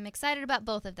I'm excited about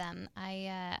both of them.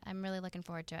 I'm really looking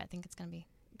forward to it. I think it's going to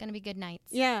be good nights.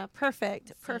 Yeah,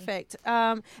 perfect.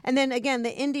 And then again,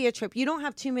 the India trip. You don't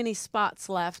have too many spots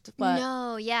left, but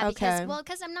No, yeah, Okay.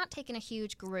 because I'm not taking a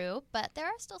huge group, but there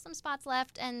are still some spots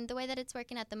left. And the way that it's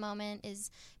working at the moment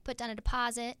is put down a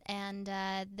deposit, and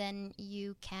then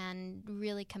you can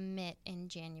really commit in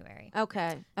January.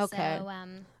 Okay. So,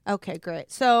 Okay,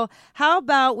 great. So how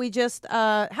about we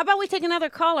take another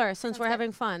caller since we're good.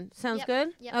 having fun? Sounds Yep,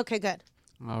 good? yep. Okay, good.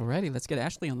 Alrighty, let's get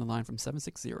Ashley on the line from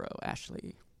 760.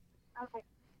 Ashley. Okay.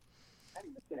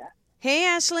 Hey,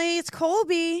 Ashley, it's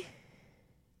Colby.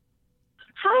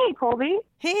 Hi, Colby.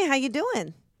 Hey, how you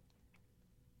doing?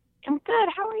 I'm good.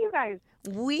 How are you guys?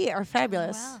 We are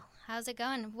fabulous. Well, how's it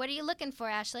going? What are you looking for,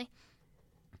 Ashley?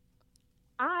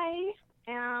 I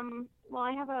am, well,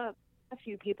 I have a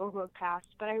few people who have passed,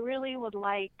 but I really would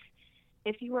like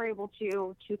if you were able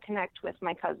to connect with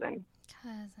my cousin.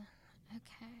 Cousin.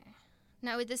 Okay.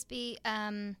 Now, would this be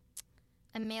a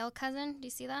male cousin? Do you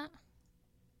see that?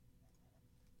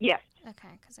 Yes.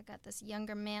 Okay, because I got this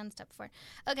younger man step forward.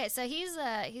 Okay, so he's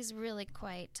really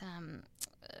quite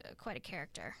quite a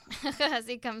character as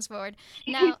he comes forward.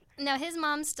 Now his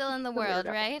mom's still in the world,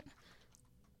 right?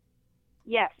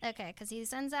 Yes. Okay, because he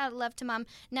sends out love to mom.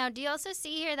 Now, do you also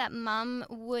see here that mom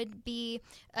would be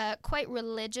quite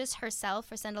religious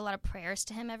herself or send a lot of prayers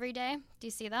to him every day? Do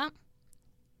you see that?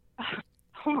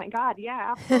 Oh, my God,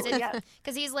 yeah, absolutely, yes.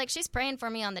 Because he's like, she's praying for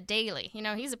me on the daily. You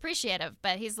know, he's appreciative,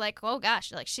 but he's like, oh,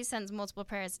 gosh, like she sends multiple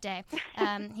prayers a day.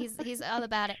 He's all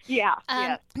about it. Yeah,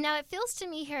 Now, it feels to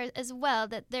me here as well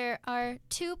that there are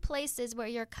 2 places where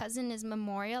your cousin is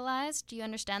memorialized. Do you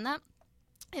understand that?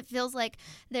 It feels like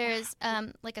there's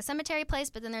like a cemetery place,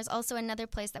 but then there's also another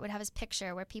place that would have his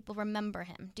picture where people remember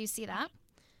him. Do you see that?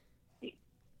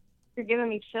 You're giving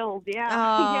me chills,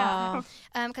 yeah.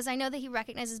 Yeah. Because I know that he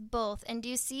recognizes both. And do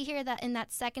you see here that in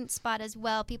that second spot as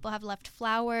well, people have left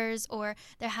flowers, or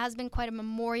there has been quite a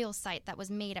memorial site that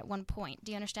was made at one point?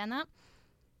 Do you understand that?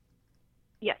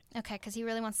 Yes. Okay, because he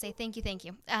really wants to say thank you.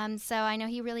 So I know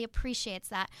he really appreciates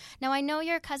that. Now, I know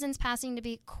your cousin's passing to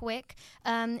be quick.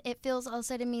 It feels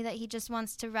also to me that he just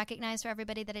wants to recognize for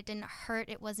everybody that it didn't hurt.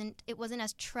 It wasn't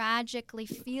as tragically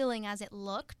feeling as it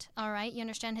looked. All right, you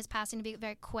understand his passing to be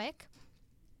very quick?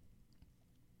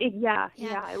 Yeah,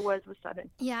 it was sudden.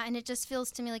 Yeah, and it just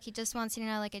feels to me like he just wants you to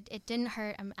know, like, it didn't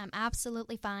hurt. I'm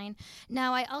absolutely fine.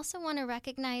 Now, I also want to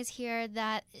recognize here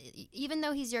that even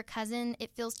though he's your cousin,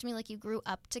 it feels to me like you grew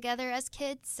up together as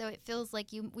kids, so it feels like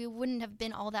we wouldn't have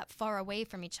been all that far away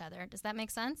from each other. Does that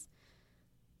make sense?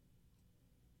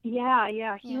 Yeah,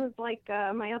 he was like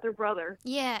my other brother.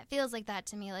 Yeah, it feels like that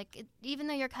to me. Like, even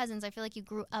though you're cousins, I feel like you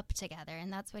grew up together,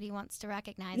 and that's what he wants to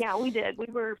recognize. Yeah, we did. We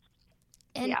were...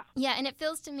 And, and it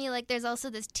feels to me like there's also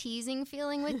this teasing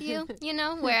feeling with you, you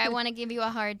know, where I want to give you a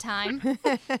hard time.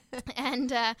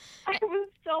 And I was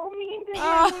so mean to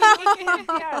him.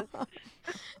 Yes.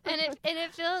 And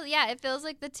it feels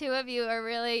like the two of you are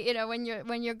really, you know,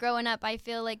 when you're growing up, I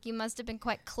feel like you must have been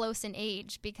quite close in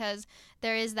age, because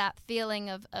there is that feeling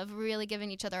of really giving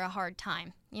each other a hard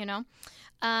time, you know.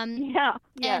 And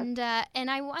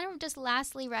I want to just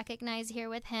lastly recognize here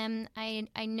with him,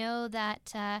 I know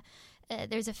that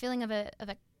there's a feeling of a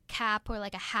cap or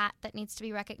like a hat that needs to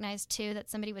be recognized too, that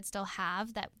somebody would still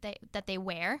have that they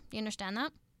wear. Do you understand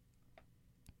that?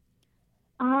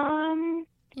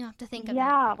 You have to think of that.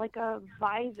 Yeah, like a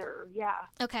visor, yeah.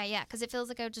 Okay, yeah, because it feels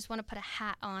like I just want to put a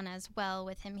hat on as well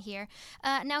with him here.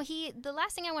 Now, the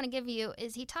last thing I want to give you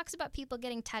is he talks about people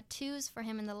getting tattoos for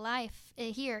him in the life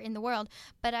here in the world,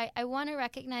 but I want to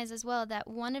recognize as well that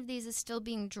one of these is still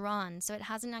being drawn, so it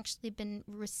hasn't actually been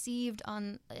received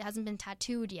it hasn't been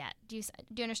tattooed yet. Do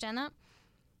you understand that?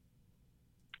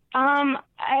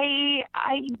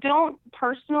 I don't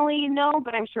personally know,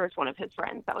 but I'm sure it's one of his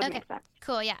friends. That would make sense.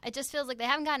 Cool, yeah. It just feels like they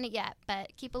haven't gotten it yet,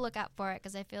 but keep a lookout for it,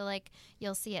 because I feel like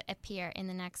you'll see it appear in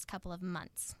the next couple of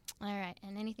months. All right,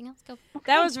 and anything else? Go.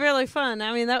 That was really fun.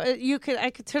 I mean, I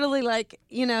could totally, like,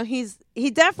 you know, he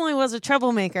definitely was a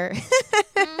troublemaker.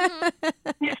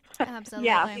 Mm-hmm. Absolutely.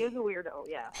 Yeah, he was a weirdo.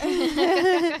 Yeah.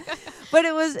 But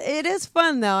it is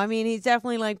fun though. I mean, he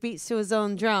definitely like beats to his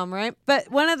own drum, right?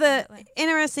 But one of the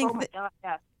interesting,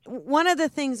 one of the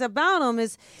things about him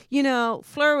is, you know,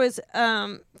 Fleur was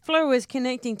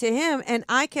connecting to him, and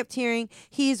I kept hearing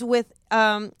he's with.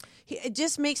 It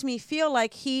just makes me feel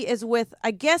like he is with,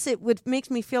 I guess makes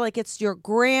me feel like it's your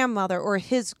grandmother or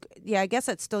his. Yeah, I guess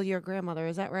that's still your grandmother.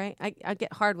 Is that right? I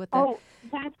get hard with that. Oh,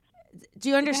 do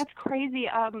you understand? That's crazy.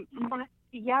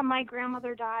 My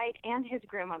grandmother died and his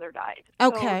grandmother died.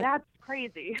 Okay. So that's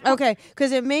crazy. Okay,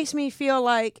 because it makes me feel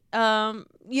like,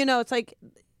 you know, it's like,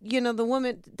 you know, the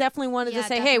woman definitely wanted to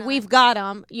say, hey, we've got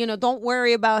him. You know, don't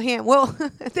worry about him. Well,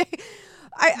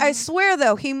 I swear,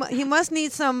 though, he must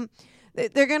need some...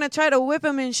 They're going to try to whip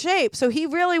him in shape. So he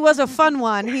really was a fun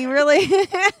one. He really... Does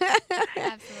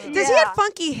he have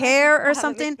funky hair or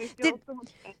something?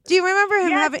 Do you remember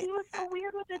him having... he was so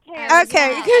weird with his hair.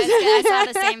 Okay. I saw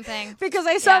the same thing. Because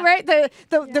I saw, right,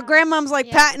 the grandmom's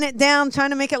like patting it down,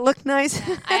 trying to make it look nice.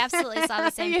 Yeah, I absolutely saw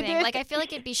the same thing. Like, I feel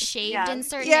like it'd be shaved in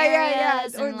certain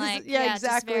areas. And like, exactly.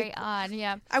 Just very odd.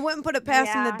 Yeah. I wouldn't put it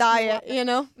past him to dye it, you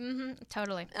know? Mm-hmm.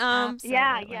 Totally.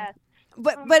 Yes.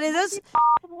 But it is...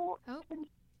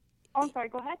 I'm sorry,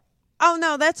 go ahead. Oh,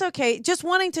 no, that's okay. Just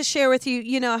wanting to share with you,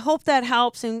 you know, I hope that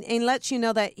helps and lets you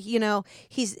know that, you know,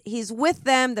 he's with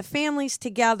them, the family's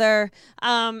together,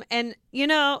 and, you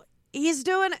know, he's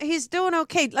doing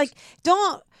okay. Like,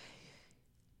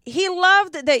 he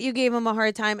loved that you gave him a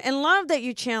hard time and loved that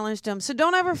you challenged him, so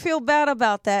don't ever feel bad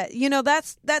about that. You know,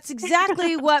 that's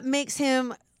exactly what makes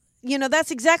him... You know, that's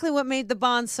exactly what made the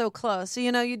bond so close. So,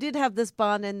 you know, you did have this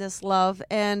bond and this love.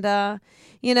 And,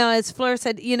 you know, as Fleur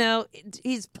said, you know,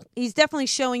 he's definitely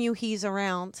showing you he's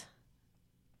around.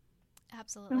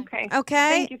 Absolutely. Okay. Okay.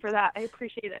 Thank you for that. I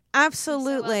appreciate it.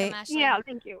 Absolutely. You're so welcome, Ashley. Yeah,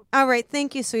 thank you. All right.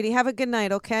 Thank you, sweetie. Have a good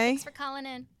night, okay? Thanks for calling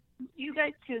in. You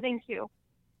guys too. Thank you.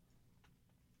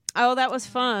 Oh, that was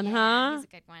fun, Yeah, huh? he's a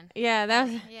good one. Yeah, that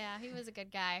was... Yeah, he was a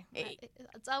good guy.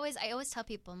 I always tell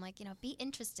people, I'm like, be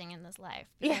interesting in this life,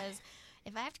 Yeah. because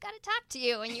if I have to gotta talk to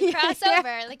you and you cross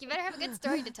over, like, you better have a good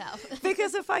story to tell.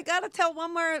 Because if I got to tell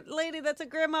one more lady that's a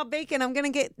Grandma Bacon, I'm going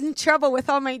to get in trouble with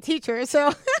all my teachers.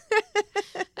 So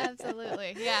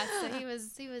Absolutely. Yeah, so he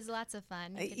was lots of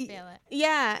fun. You could feel it.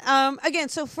 yeah. Again,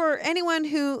 so for anyone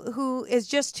who is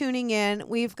just tuning in,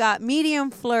 we've got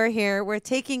Medium Fleur here. We're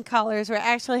taking callers. We're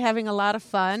actually having a lot of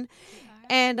fun.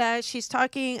 And she's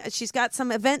got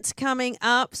some events coming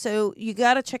up, so you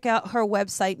got to check out her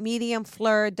website,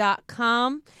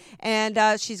 mediumfleur.com.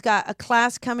 And she's got a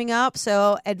class coming up,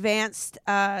 so advanced,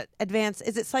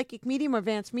 is it psychic medium or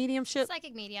advanced mediumship?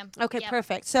 Psychic medium. Okay, Yep.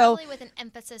 perfect. So, probably with an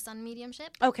emphasis on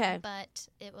mediumship. Okay. But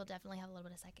it will definitely have a little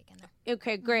bit of psychic in there.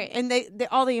 okay, great. And they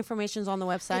all the information's on the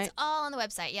website. It's all on the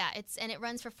website. Yeah, it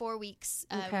runs for 4 weeks.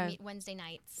 Okay. We meet Wednesday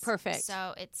nights. Perfect.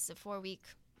 So it's a 4-week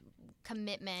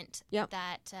commitment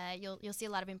that you'll see a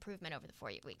lot of improvement over the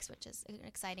 4 weeks, which is an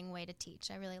exciting way to teach.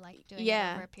 I really like doing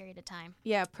it over a period of time.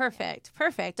 Yeah, perfect.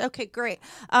 Okay, great.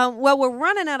 Well, we're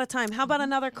running out of time. How about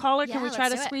another caller? Can we try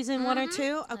to let's do it. squeeze in one or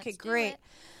two? Okay, Let's do great. it.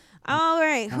 All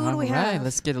right, who do we have? All right,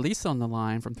 let's get Elisa on the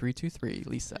line from 323.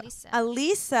 Lisa.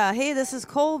 Alisa. Hey, this is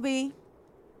Colby.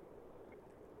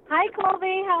 Hi,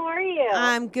 Colby. How are you?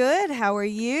 I'm good. How are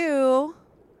you?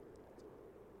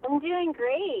 I'm doing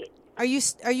great. Are you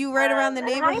right around the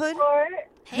neighborhood?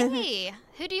 Hey,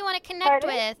 who do you want to connect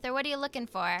with, or what are you looking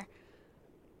for? I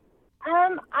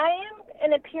am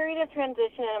in a period of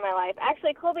transition in my life.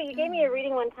 Actually, Colby, you gave me a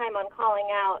reading one time on calling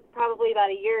out, probably about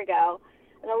a year ago.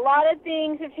 And a lot of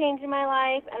things have changed in my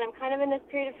life, and I'm kind of in this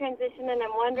period of transition, and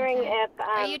I'm wondering if...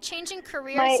 are you changing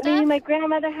career stuff? Maybe my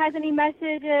grandmother has any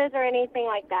messages or anything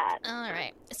like that. All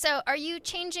right. So are you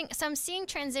changing... So I'm seeing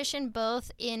transition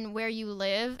both in where you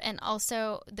live and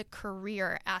also the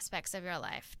career aspects of your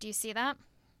life. Do you see that?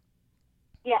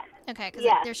 Yes. Okay,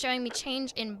 because they're showing me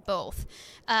change in both.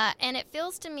 And it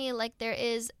feels to me like there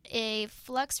is a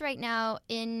flux right now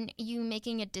in you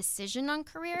making a decision on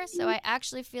career. So I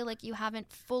actually feel like you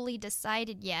haven't fully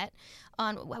decided yet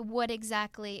on what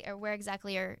exactly or where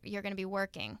exactly you're going to be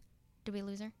working. Did we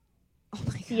lose her? Oh,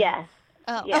 my God. Yes.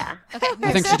 Oh, yeah. Okay.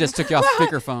 I think she just took you off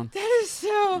speakerphone. That is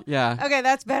so... Yeah. Okay,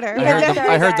 that's better.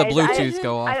 I heard the Bluetooth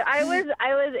go off. I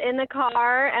was in the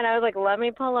car, and I was like, let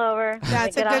me pull over.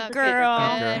 That's a good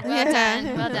girl. Good. Well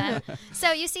done. Well done.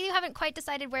 So you see you haven't quite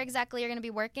decided where exactly you're going to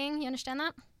be working. You understand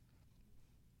that?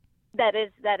 That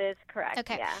is correct.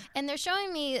 Okay. Yeah. And they're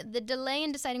showing me the delay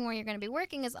in deciding where you're going to be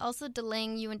working is also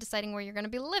delaying you in deciding where you're going to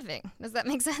be living. Does that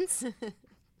make sense?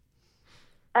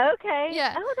 Okay.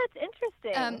 Yeah. Oh, that's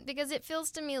interesting. Because it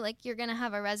feels to me like you're going to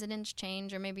have a residence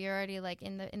change, or maybe you're already like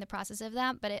in the process of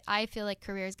that. But I feel like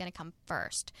career is going to come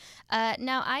first.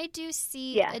 Now, I do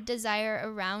see a desire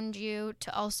around you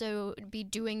to also be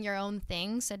doing your own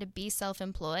thing, so to be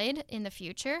self-employed in the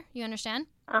future. You understand?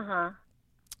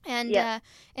 And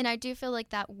and I do feel like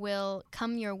that will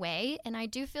come your way. And I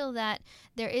do feel that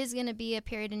there is going to be a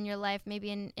period in your life, maybe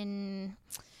in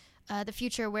the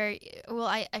future where,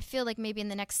 I feel like maybe in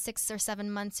the next 6 or 7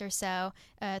 months or so,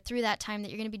 through that time, that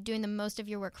you're going to be doing the most of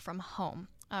your work from home.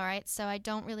 All right, so I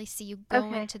don't really see you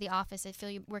going to the office. I feel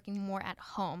you working more at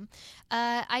home.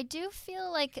 I do feel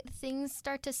like things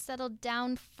start to settle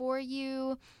down for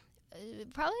you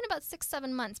probably in about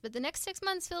 6-7 months, but the next 6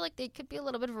 months feel like they could be a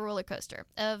little bit of a roller coaster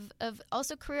of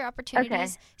also career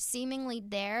opportunities seemingly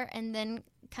there and then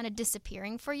kind of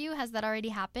disappearing for you. Has that already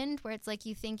happened, where it's like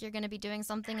you think you're going to be doing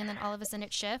something and then all of a sudden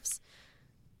it shifts?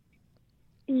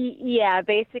 Yeah,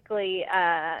 basically,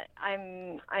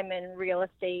 I'm in real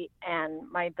estate, and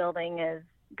my building is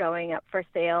going up for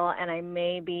sale, and I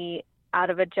may be out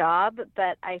of a job,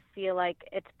 but I feel like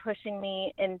it's pushing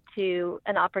me into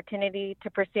an opportunity to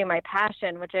pursue my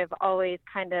passion, which I've always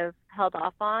kind of held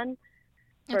off on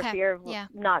for fear of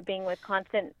not being with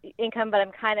constant income. But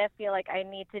I'm kind of feel like I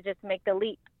need to just make the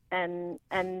leap, and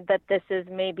that this is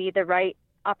maybe the right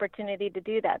opportunity to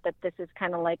do that this is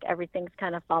kind of like everything's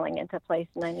kind of falling into place,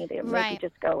 and I need to maybe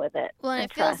just go with it. Well, and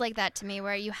it feels like that to me,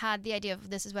 where you had the idea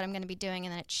of this is what I'm going to be doing,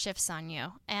 and then it shifts on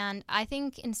you. And I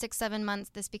think in 6-7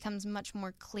 months this becomes much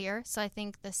more clear. So I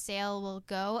think the sale will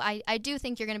go. I do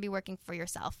think you're going to be working for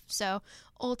yourself. So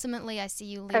ultimately I see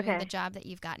you leaving the job that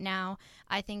you've got now.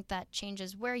 I think that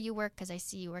changes where you work, because I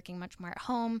see you working much more at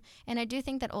home, and I do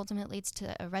think that ultimately leads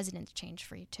to a residence change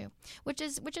for you too, which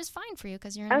is fine for you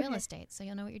because you're in real estate, so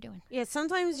you'll know what you're doing. Yeah,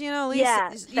 sometimes,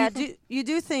 Lisa, Yeah, you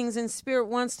do things and Spirit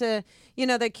wants to,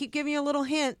 they keep giving you a little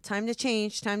hint, time to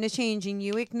change, and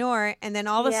you ignore it, and then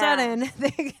all of a sudden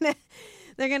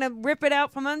they're gonna rip it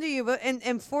out from under you,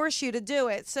 and force you to do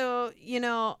it. So,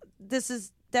 this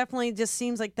is definitely just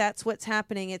seems like that's what's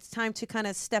happening. It's time to kind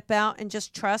of step out and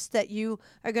just trust that you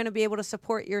are going to be able to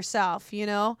support yourself,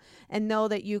 and know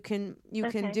that you can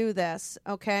do this.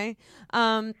 Okay.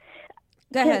 Go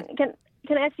ahead.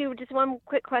 Can I ask you just one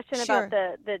quick question Sure.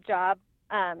 about the job?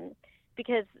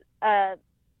 Because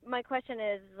my question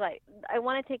is, like, I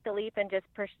want to take the leap and just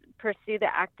pursue the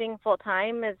acting full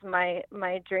time is my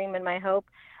dream and my hope.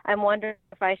 I'm wondering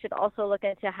if I should also look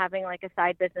into having like a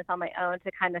side business on my own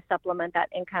to kind of supplement that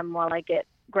income while I get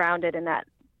grounded in that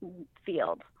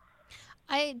field.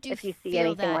 I do if you see feel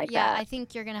anything that. like yeah, that. I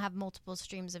think you're going to have multiple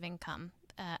streams of income.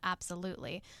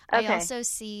 Absolutely. Okay. I also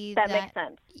see that makes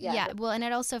sense. Yeah. Well, and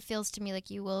it also feels to me like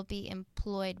you will be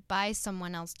employed by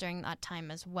someone else during that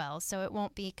time as well. So it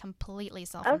won't be completely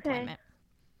self-employment,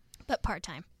 but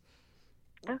part-time.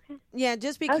 Okay. Yeah,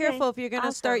 just be careful if you're going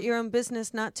to start your own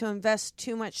business not to invest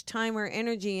too much time or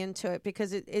energy into it,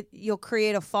 because you'll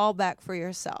create a fallback for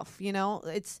yourself.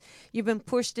 You've been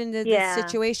pushed into this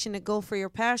situation to go for your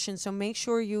passion, so make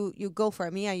sure you go for it.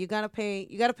 I mean, yeah, you got to pay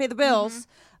the bills,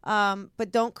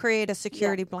 but don't create a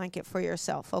security blanket for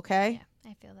yourself, okay?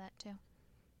 Yeah, I feel that too.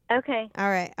 Okay. All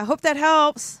right. I hope that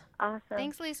helps. Awesome.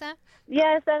 Thanks, Lisa.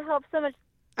 Yes, that helps so much.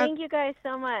 Thank you guys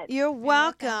so much. You're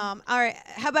welcome. All right.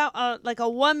 How about like a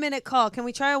 1-minute call? Can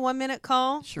we try a 1-minute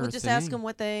call? Sure We'll just thing. ask them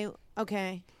what they.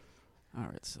 Okay. All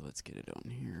right, so let's get it on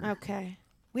here. Okay.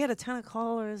 We had a ton of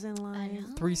callers in line.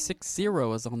 360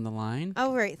 is on the line.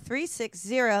 Oh, right. 360.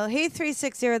 Hey,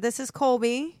 360. This is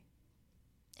Colby.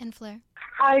 And Fleur.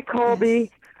 Hi,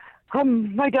 Colby.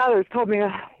 My daughter's told me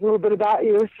a little bit about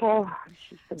you, so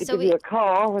she said to give you a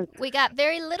call. We got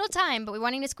very little time, but we're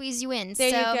wanting to squeeze you in. There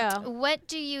you go. What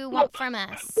do you want from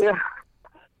us? Yeah.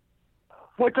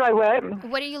 What do I want?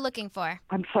 What are you looking for?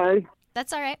 I'm sorry.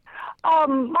 That's all right.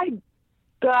 My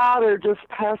daughter just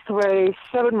passed away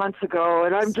 7 months ago,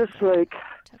 and I'm just like,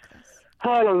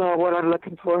 I don't know what I'm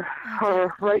looking for.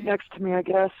 Her right next to me, I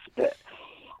guess. But,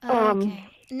 okay.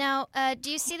 Now,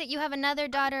 do you see that you have another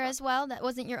daughter as well? That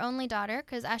wasn't your only daughter,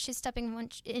 because as she's stepping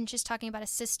in, she's talking about a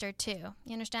sister too.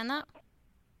 You understand that?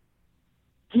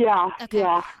 Yeah. Okay.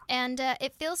 Yeah. And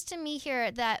it feels to me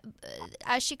here that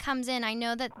as she comes in, I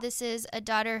know that this is a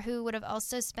daughter who would have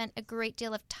also spent a great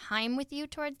deal of time with you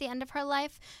towards the end of her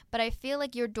life, but I feel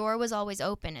like your door was always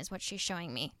open is what she's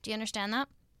showing me. Do you understand that?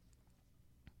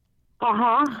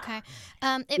 Uh-huh. Okay.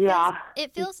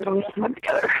 It feels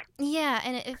yeah,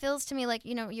 and it feels to me like,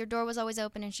 your door was always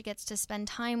open and she gets to spend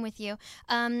time with you.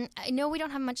 I know we don't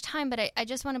have much time, but I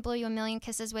just want to blow you a million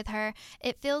kisses with her.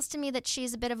 It feels to me that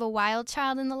she's a bit of a wild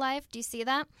child in the life. Do you see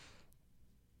that?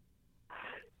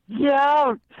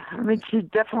 Yeah, I mean, she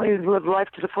definitely lived life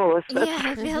to the fullest.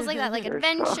 Yeah, it feels like that, like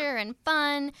adventure and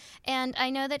fun. And I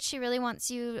know that she really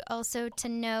wants you also to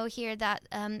know here that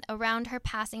around her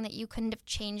passing that you couldn't have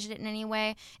changed it in any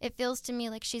way. It feels to me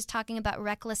like she's talking about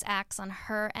reckless acts on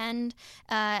her end,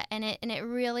 and it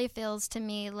really feels to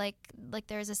me like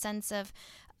there's a sense of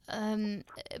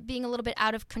being a little bit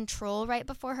out of control right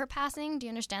before her passing. Do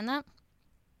you understand that?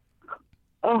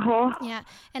 Uh-huh. Yeah,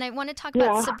 and I want to talk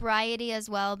about sobriety as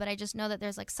well, but I just know that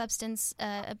there's like substance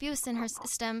abuse in her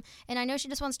system, and I know she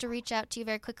just wants to reach out to you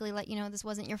very quickly, let you know this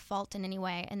wasn't your fault in any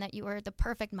way, and that you were the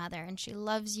perfect mother, and she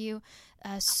loves you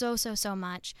so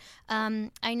much.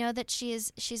 I know that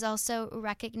she's also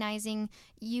recognizing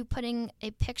you putting a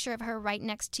picture of her right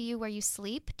next to you where you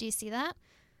sleep. Do you see that?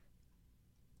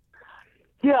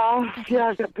 Yeah, yeah,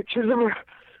 I've got pictures of her.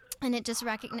 And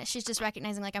she's just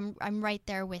recognizing like I'm right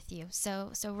there with you,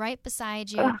 so right beside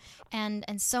you,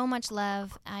 and so much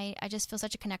love. I just feel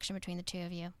such a connection between the two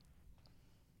of you.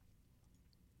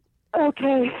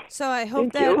 Okay. So I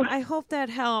hope that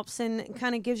helps and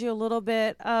kind of gives you a little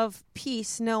bit of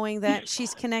peace, knowing that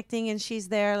she's connecting and she's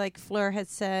there, like Fleur had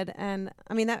said. And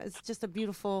I mean, that is just it's a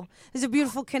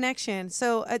beautiful connection.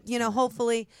 So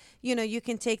hopefully, you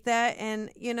can take that and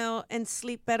and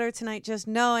sleep better tonight, just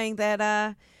knowing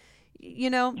that.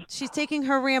 She's taking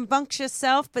her rambunctious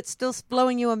self, but still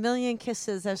blowing you a million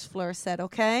kisses, as Fleur said,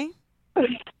 okay?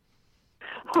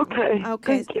 Okay.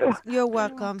 Okay. Thank you. You're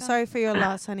welcome. Sorry for your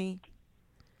loss, honey.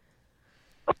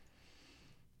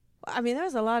 I mean, there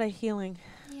was a lot of healing.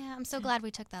 Yeah, I'm so glad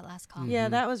we took that last call. Yeah,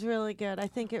 that was really good. I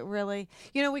think it really,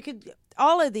 we could,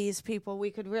 all of these people, we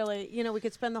could really, we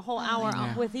could spend the whole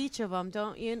hour with each of them,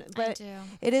 don't you? But I do.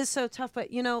 It is so tough. But,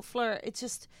 Fleur, it's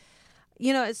just...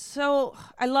 it's so,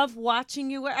 I love watching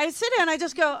you. I sit there and I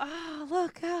just go, oh,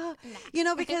 look,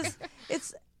 because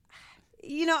it's,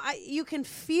 you can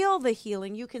feel the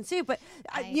healing. You can see it, but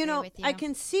I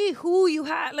can see who you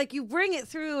have. Like you bring it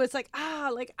through. It's like,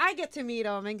 I get to meet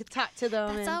them and talk to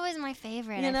them. That's always my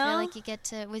favorite. I feel like you get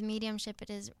to, with mediumship, it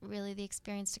is really the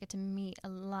experience to get to meet a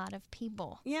lot of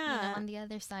people. Yeah. On the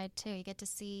other side too, you get to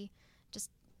see just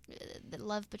the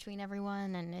love between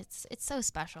everyone, and it's so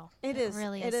special. It is.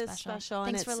 Really it is special.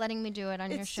 Thanks for letting me do it on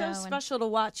your show. It's so special to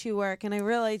watch you work, and I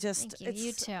really just... Thank you.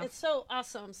 You too. It's so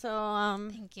awesome. So,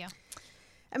 thank you.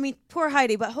 I mean, poor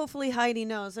Heidi, but hopefully Heidi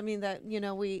knows. I mean, that, we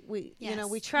tried.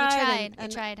 We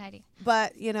tried, Heidi.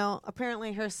 But,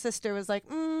 apparently her sister was like,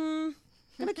 I'm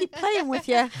going to keep playing with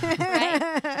you. Right?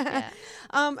 Yeah.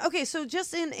 Okay, so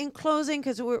just in closing,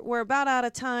 because we're about out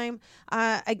of time,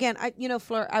 again,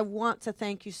 Fleur, I want to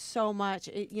thank you so much.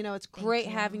 It's great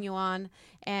having you on.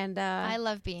 And I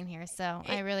love being here, so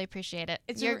I really appreciate it.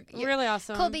 You're really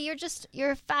awesome. Colby,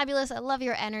 you're fabulous. I love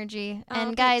your energy.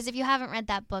 And guys, if you haven't read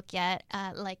that book yet,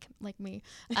 like me,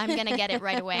 I'm gonna get it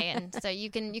right away. And so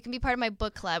you can be part of my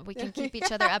book club. We can keep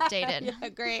each other updated. Yeah,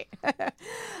 great.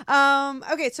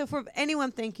 Okay, so for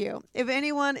anyone, thank you. If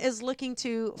anyone is looking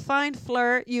to find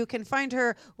Fleur, you can find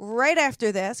her right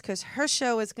after this because her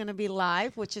show is going to be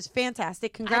live, which is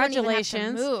fantastic.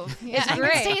 Congratulations! I don't even have to move. It's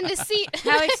great. I can stay in this seat.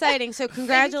 How exciting! So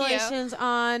congratulations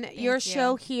on your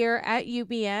show here at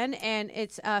UBN, and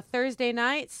it's Thursday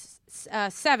nights.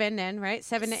 7 then, right?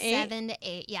 7 to 8? 7 to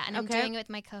 8, yeah. And I'm doing it with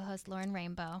my co-host, Lauren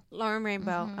Rainbow.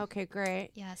 Mm-hmm. Okay, great.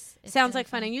 Yes. Sounds like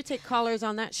fun. And you take callers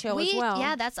on that show as well.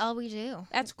 Yeah, that's all we do.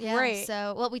 That's great.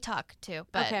 Yeah, so, we talk too.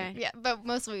 But, but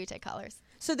mostly we take callers.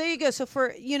 So there you go. So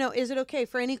for, is it okay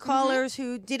for any callers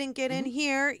who didn't get in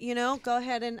here, go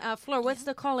ahead and, Fleur, what's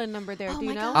the call-in number there? Do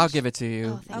you know? I'll give it to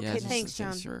you. Oh, okay, thanks,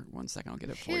 John. Sure. 1 second, I'll get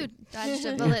it for you. Dodged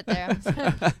a bullet there.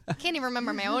 I can't even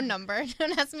remember my own number.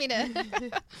 Don't ask me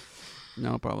to...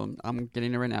 No problem. I'm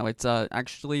getting it right now. It's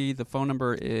actually the phone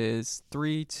number is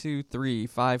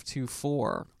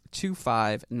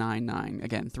 323-524-2599.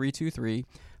 Again,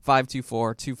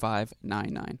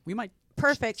 323-524-2599. We might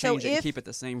change it and keep it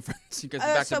the same for you guys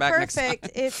back to back next time.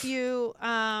 If you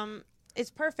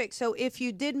it's perfect. So if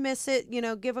you did miss it,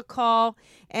 give a call.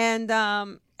 And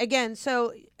again,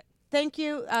 so thank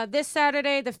you. This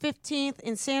Saturday, the 15th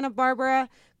in Santa Barbara,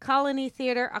 Colony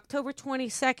Theater, October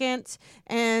 22nd,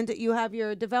 and you have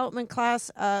your development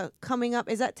class coming up.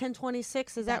 Is that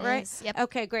 1026? Is that right? Yep.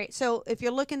 Okay, great. So if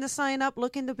you're looking to sign up,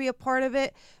 looking to be a part of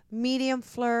it,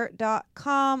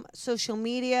 mediumfleur.com. Social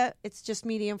media, it's just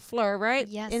Medium Fleur, right?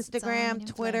 Yes. Instagram,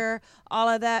 Twitter, all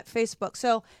of that, Facebook.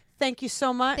 So thank you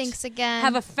so much. Thanks again.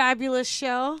 Have a fabulous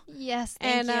show. Yes,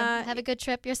 thank you. Have a good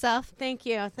trip yourself. Thank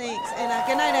you. Thanks. And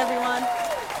good night, everyone.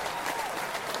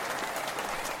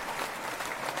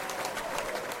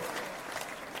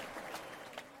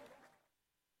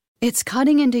 It's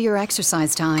cutting into your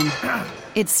exercise time.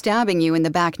 It's stabbing you in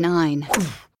the back nine.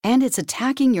 And it's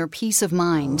attacking your peace of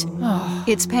mind.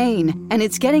 It's pain, and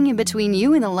it's getting in between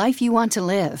you and the life you want to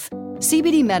live.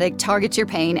 CBD Medic targets your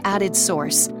pain at its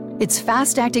source. It's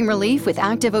fast-acting relief with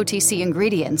active OTC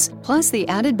ingredients, plus the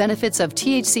added benefits of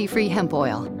THC-free hemp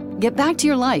oil. Get back to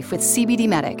your life with CBD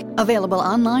Medic, available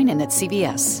online and at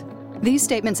CVS. These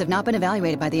statements have not been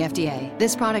evaluated by the FDA.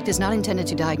 This product is not intended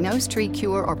to diagnose, treat,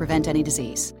 cure, or prevent any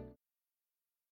disease.